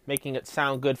up and making it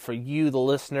sound good for you, the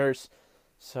listeners.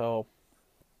 So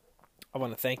I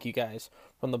want to thank you guys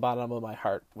from the bottom of my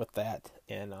heart with that.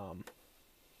 And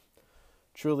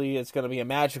truly, it's going to be a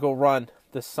magical run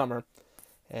this summer,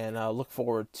 and I look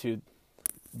forward to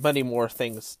many more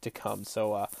things to come.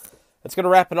 So that's going to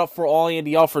wrap it up for All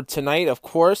Andy Alford tonight, of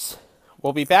course.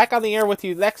 We'll be back on the air with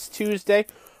you next Tuesday.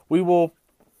 We will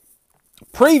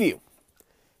preview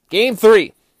Game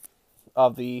 3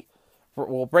 of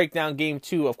we'll break down Game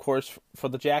 2, of course, for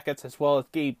the Jackets, as well as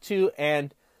Game 2,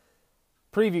 and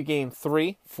preview Game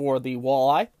 3 for the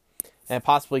Walleye, and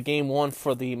possibly Game 1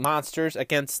 for the Monsters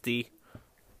against the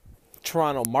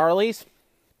Toronto Marlies.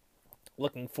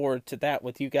 Looking forward to that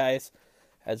with you guys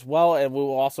as well, and we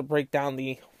will also break down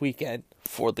the weekend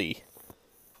for the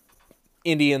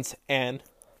Indians and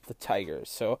the Tigers.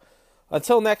 So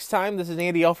until next time, this is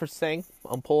Andy Alford saying,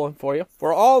 I'm pulling for you.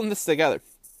 We're all in this together,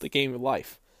 the game of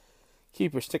life.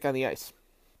 Keep your stick on the ice.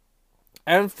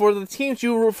 And for the teams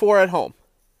you root for at home,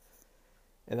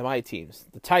 and my teams,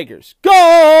 the Tigers,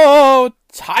 go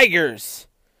Tigers!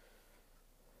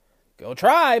 Go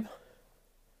Tribe!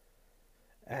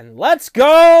 And let's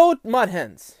go Mud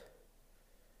Hens.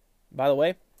 By the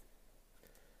way,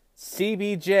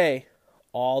 CBJ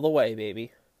all the way,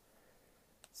 baby.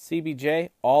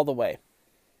 CBJ all the way.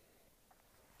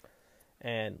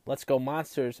 And let's go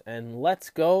Monsters, and let's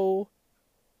go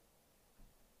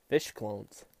Fish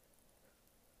Clones.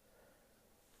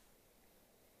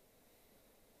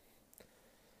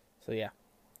 So yeah,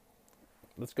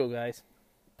 let's go, guys.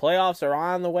 Playoffs are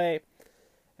on the way,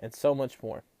 and so much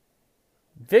more.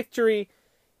 Victory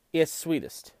is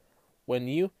sweetest when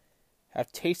you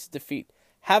have tasted defeat.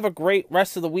 Have a great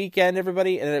rest of the weekend,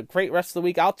 everybody, and a great rest of the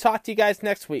week. I'll talk to you guys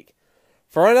next week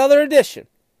for another edition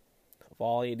of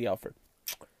All Andy Alford.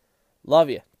 Love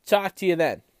you. Talk to you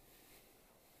then.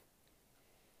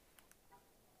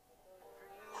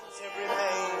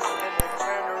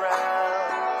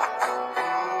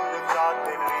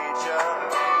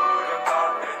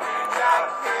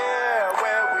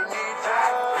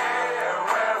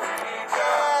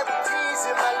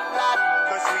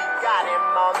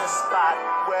 Spot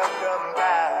where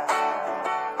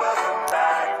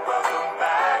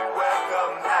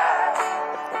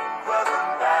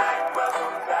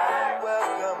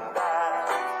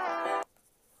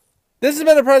This has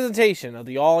been a presentation of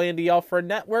the All Andy Alfred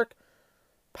Network,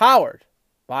 powered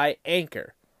by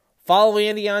Anchor. Follow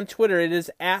Andy on Twitter. It is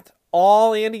at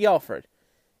All Andy Alfred.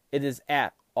 It is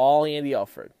at All Andy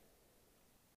Alfred.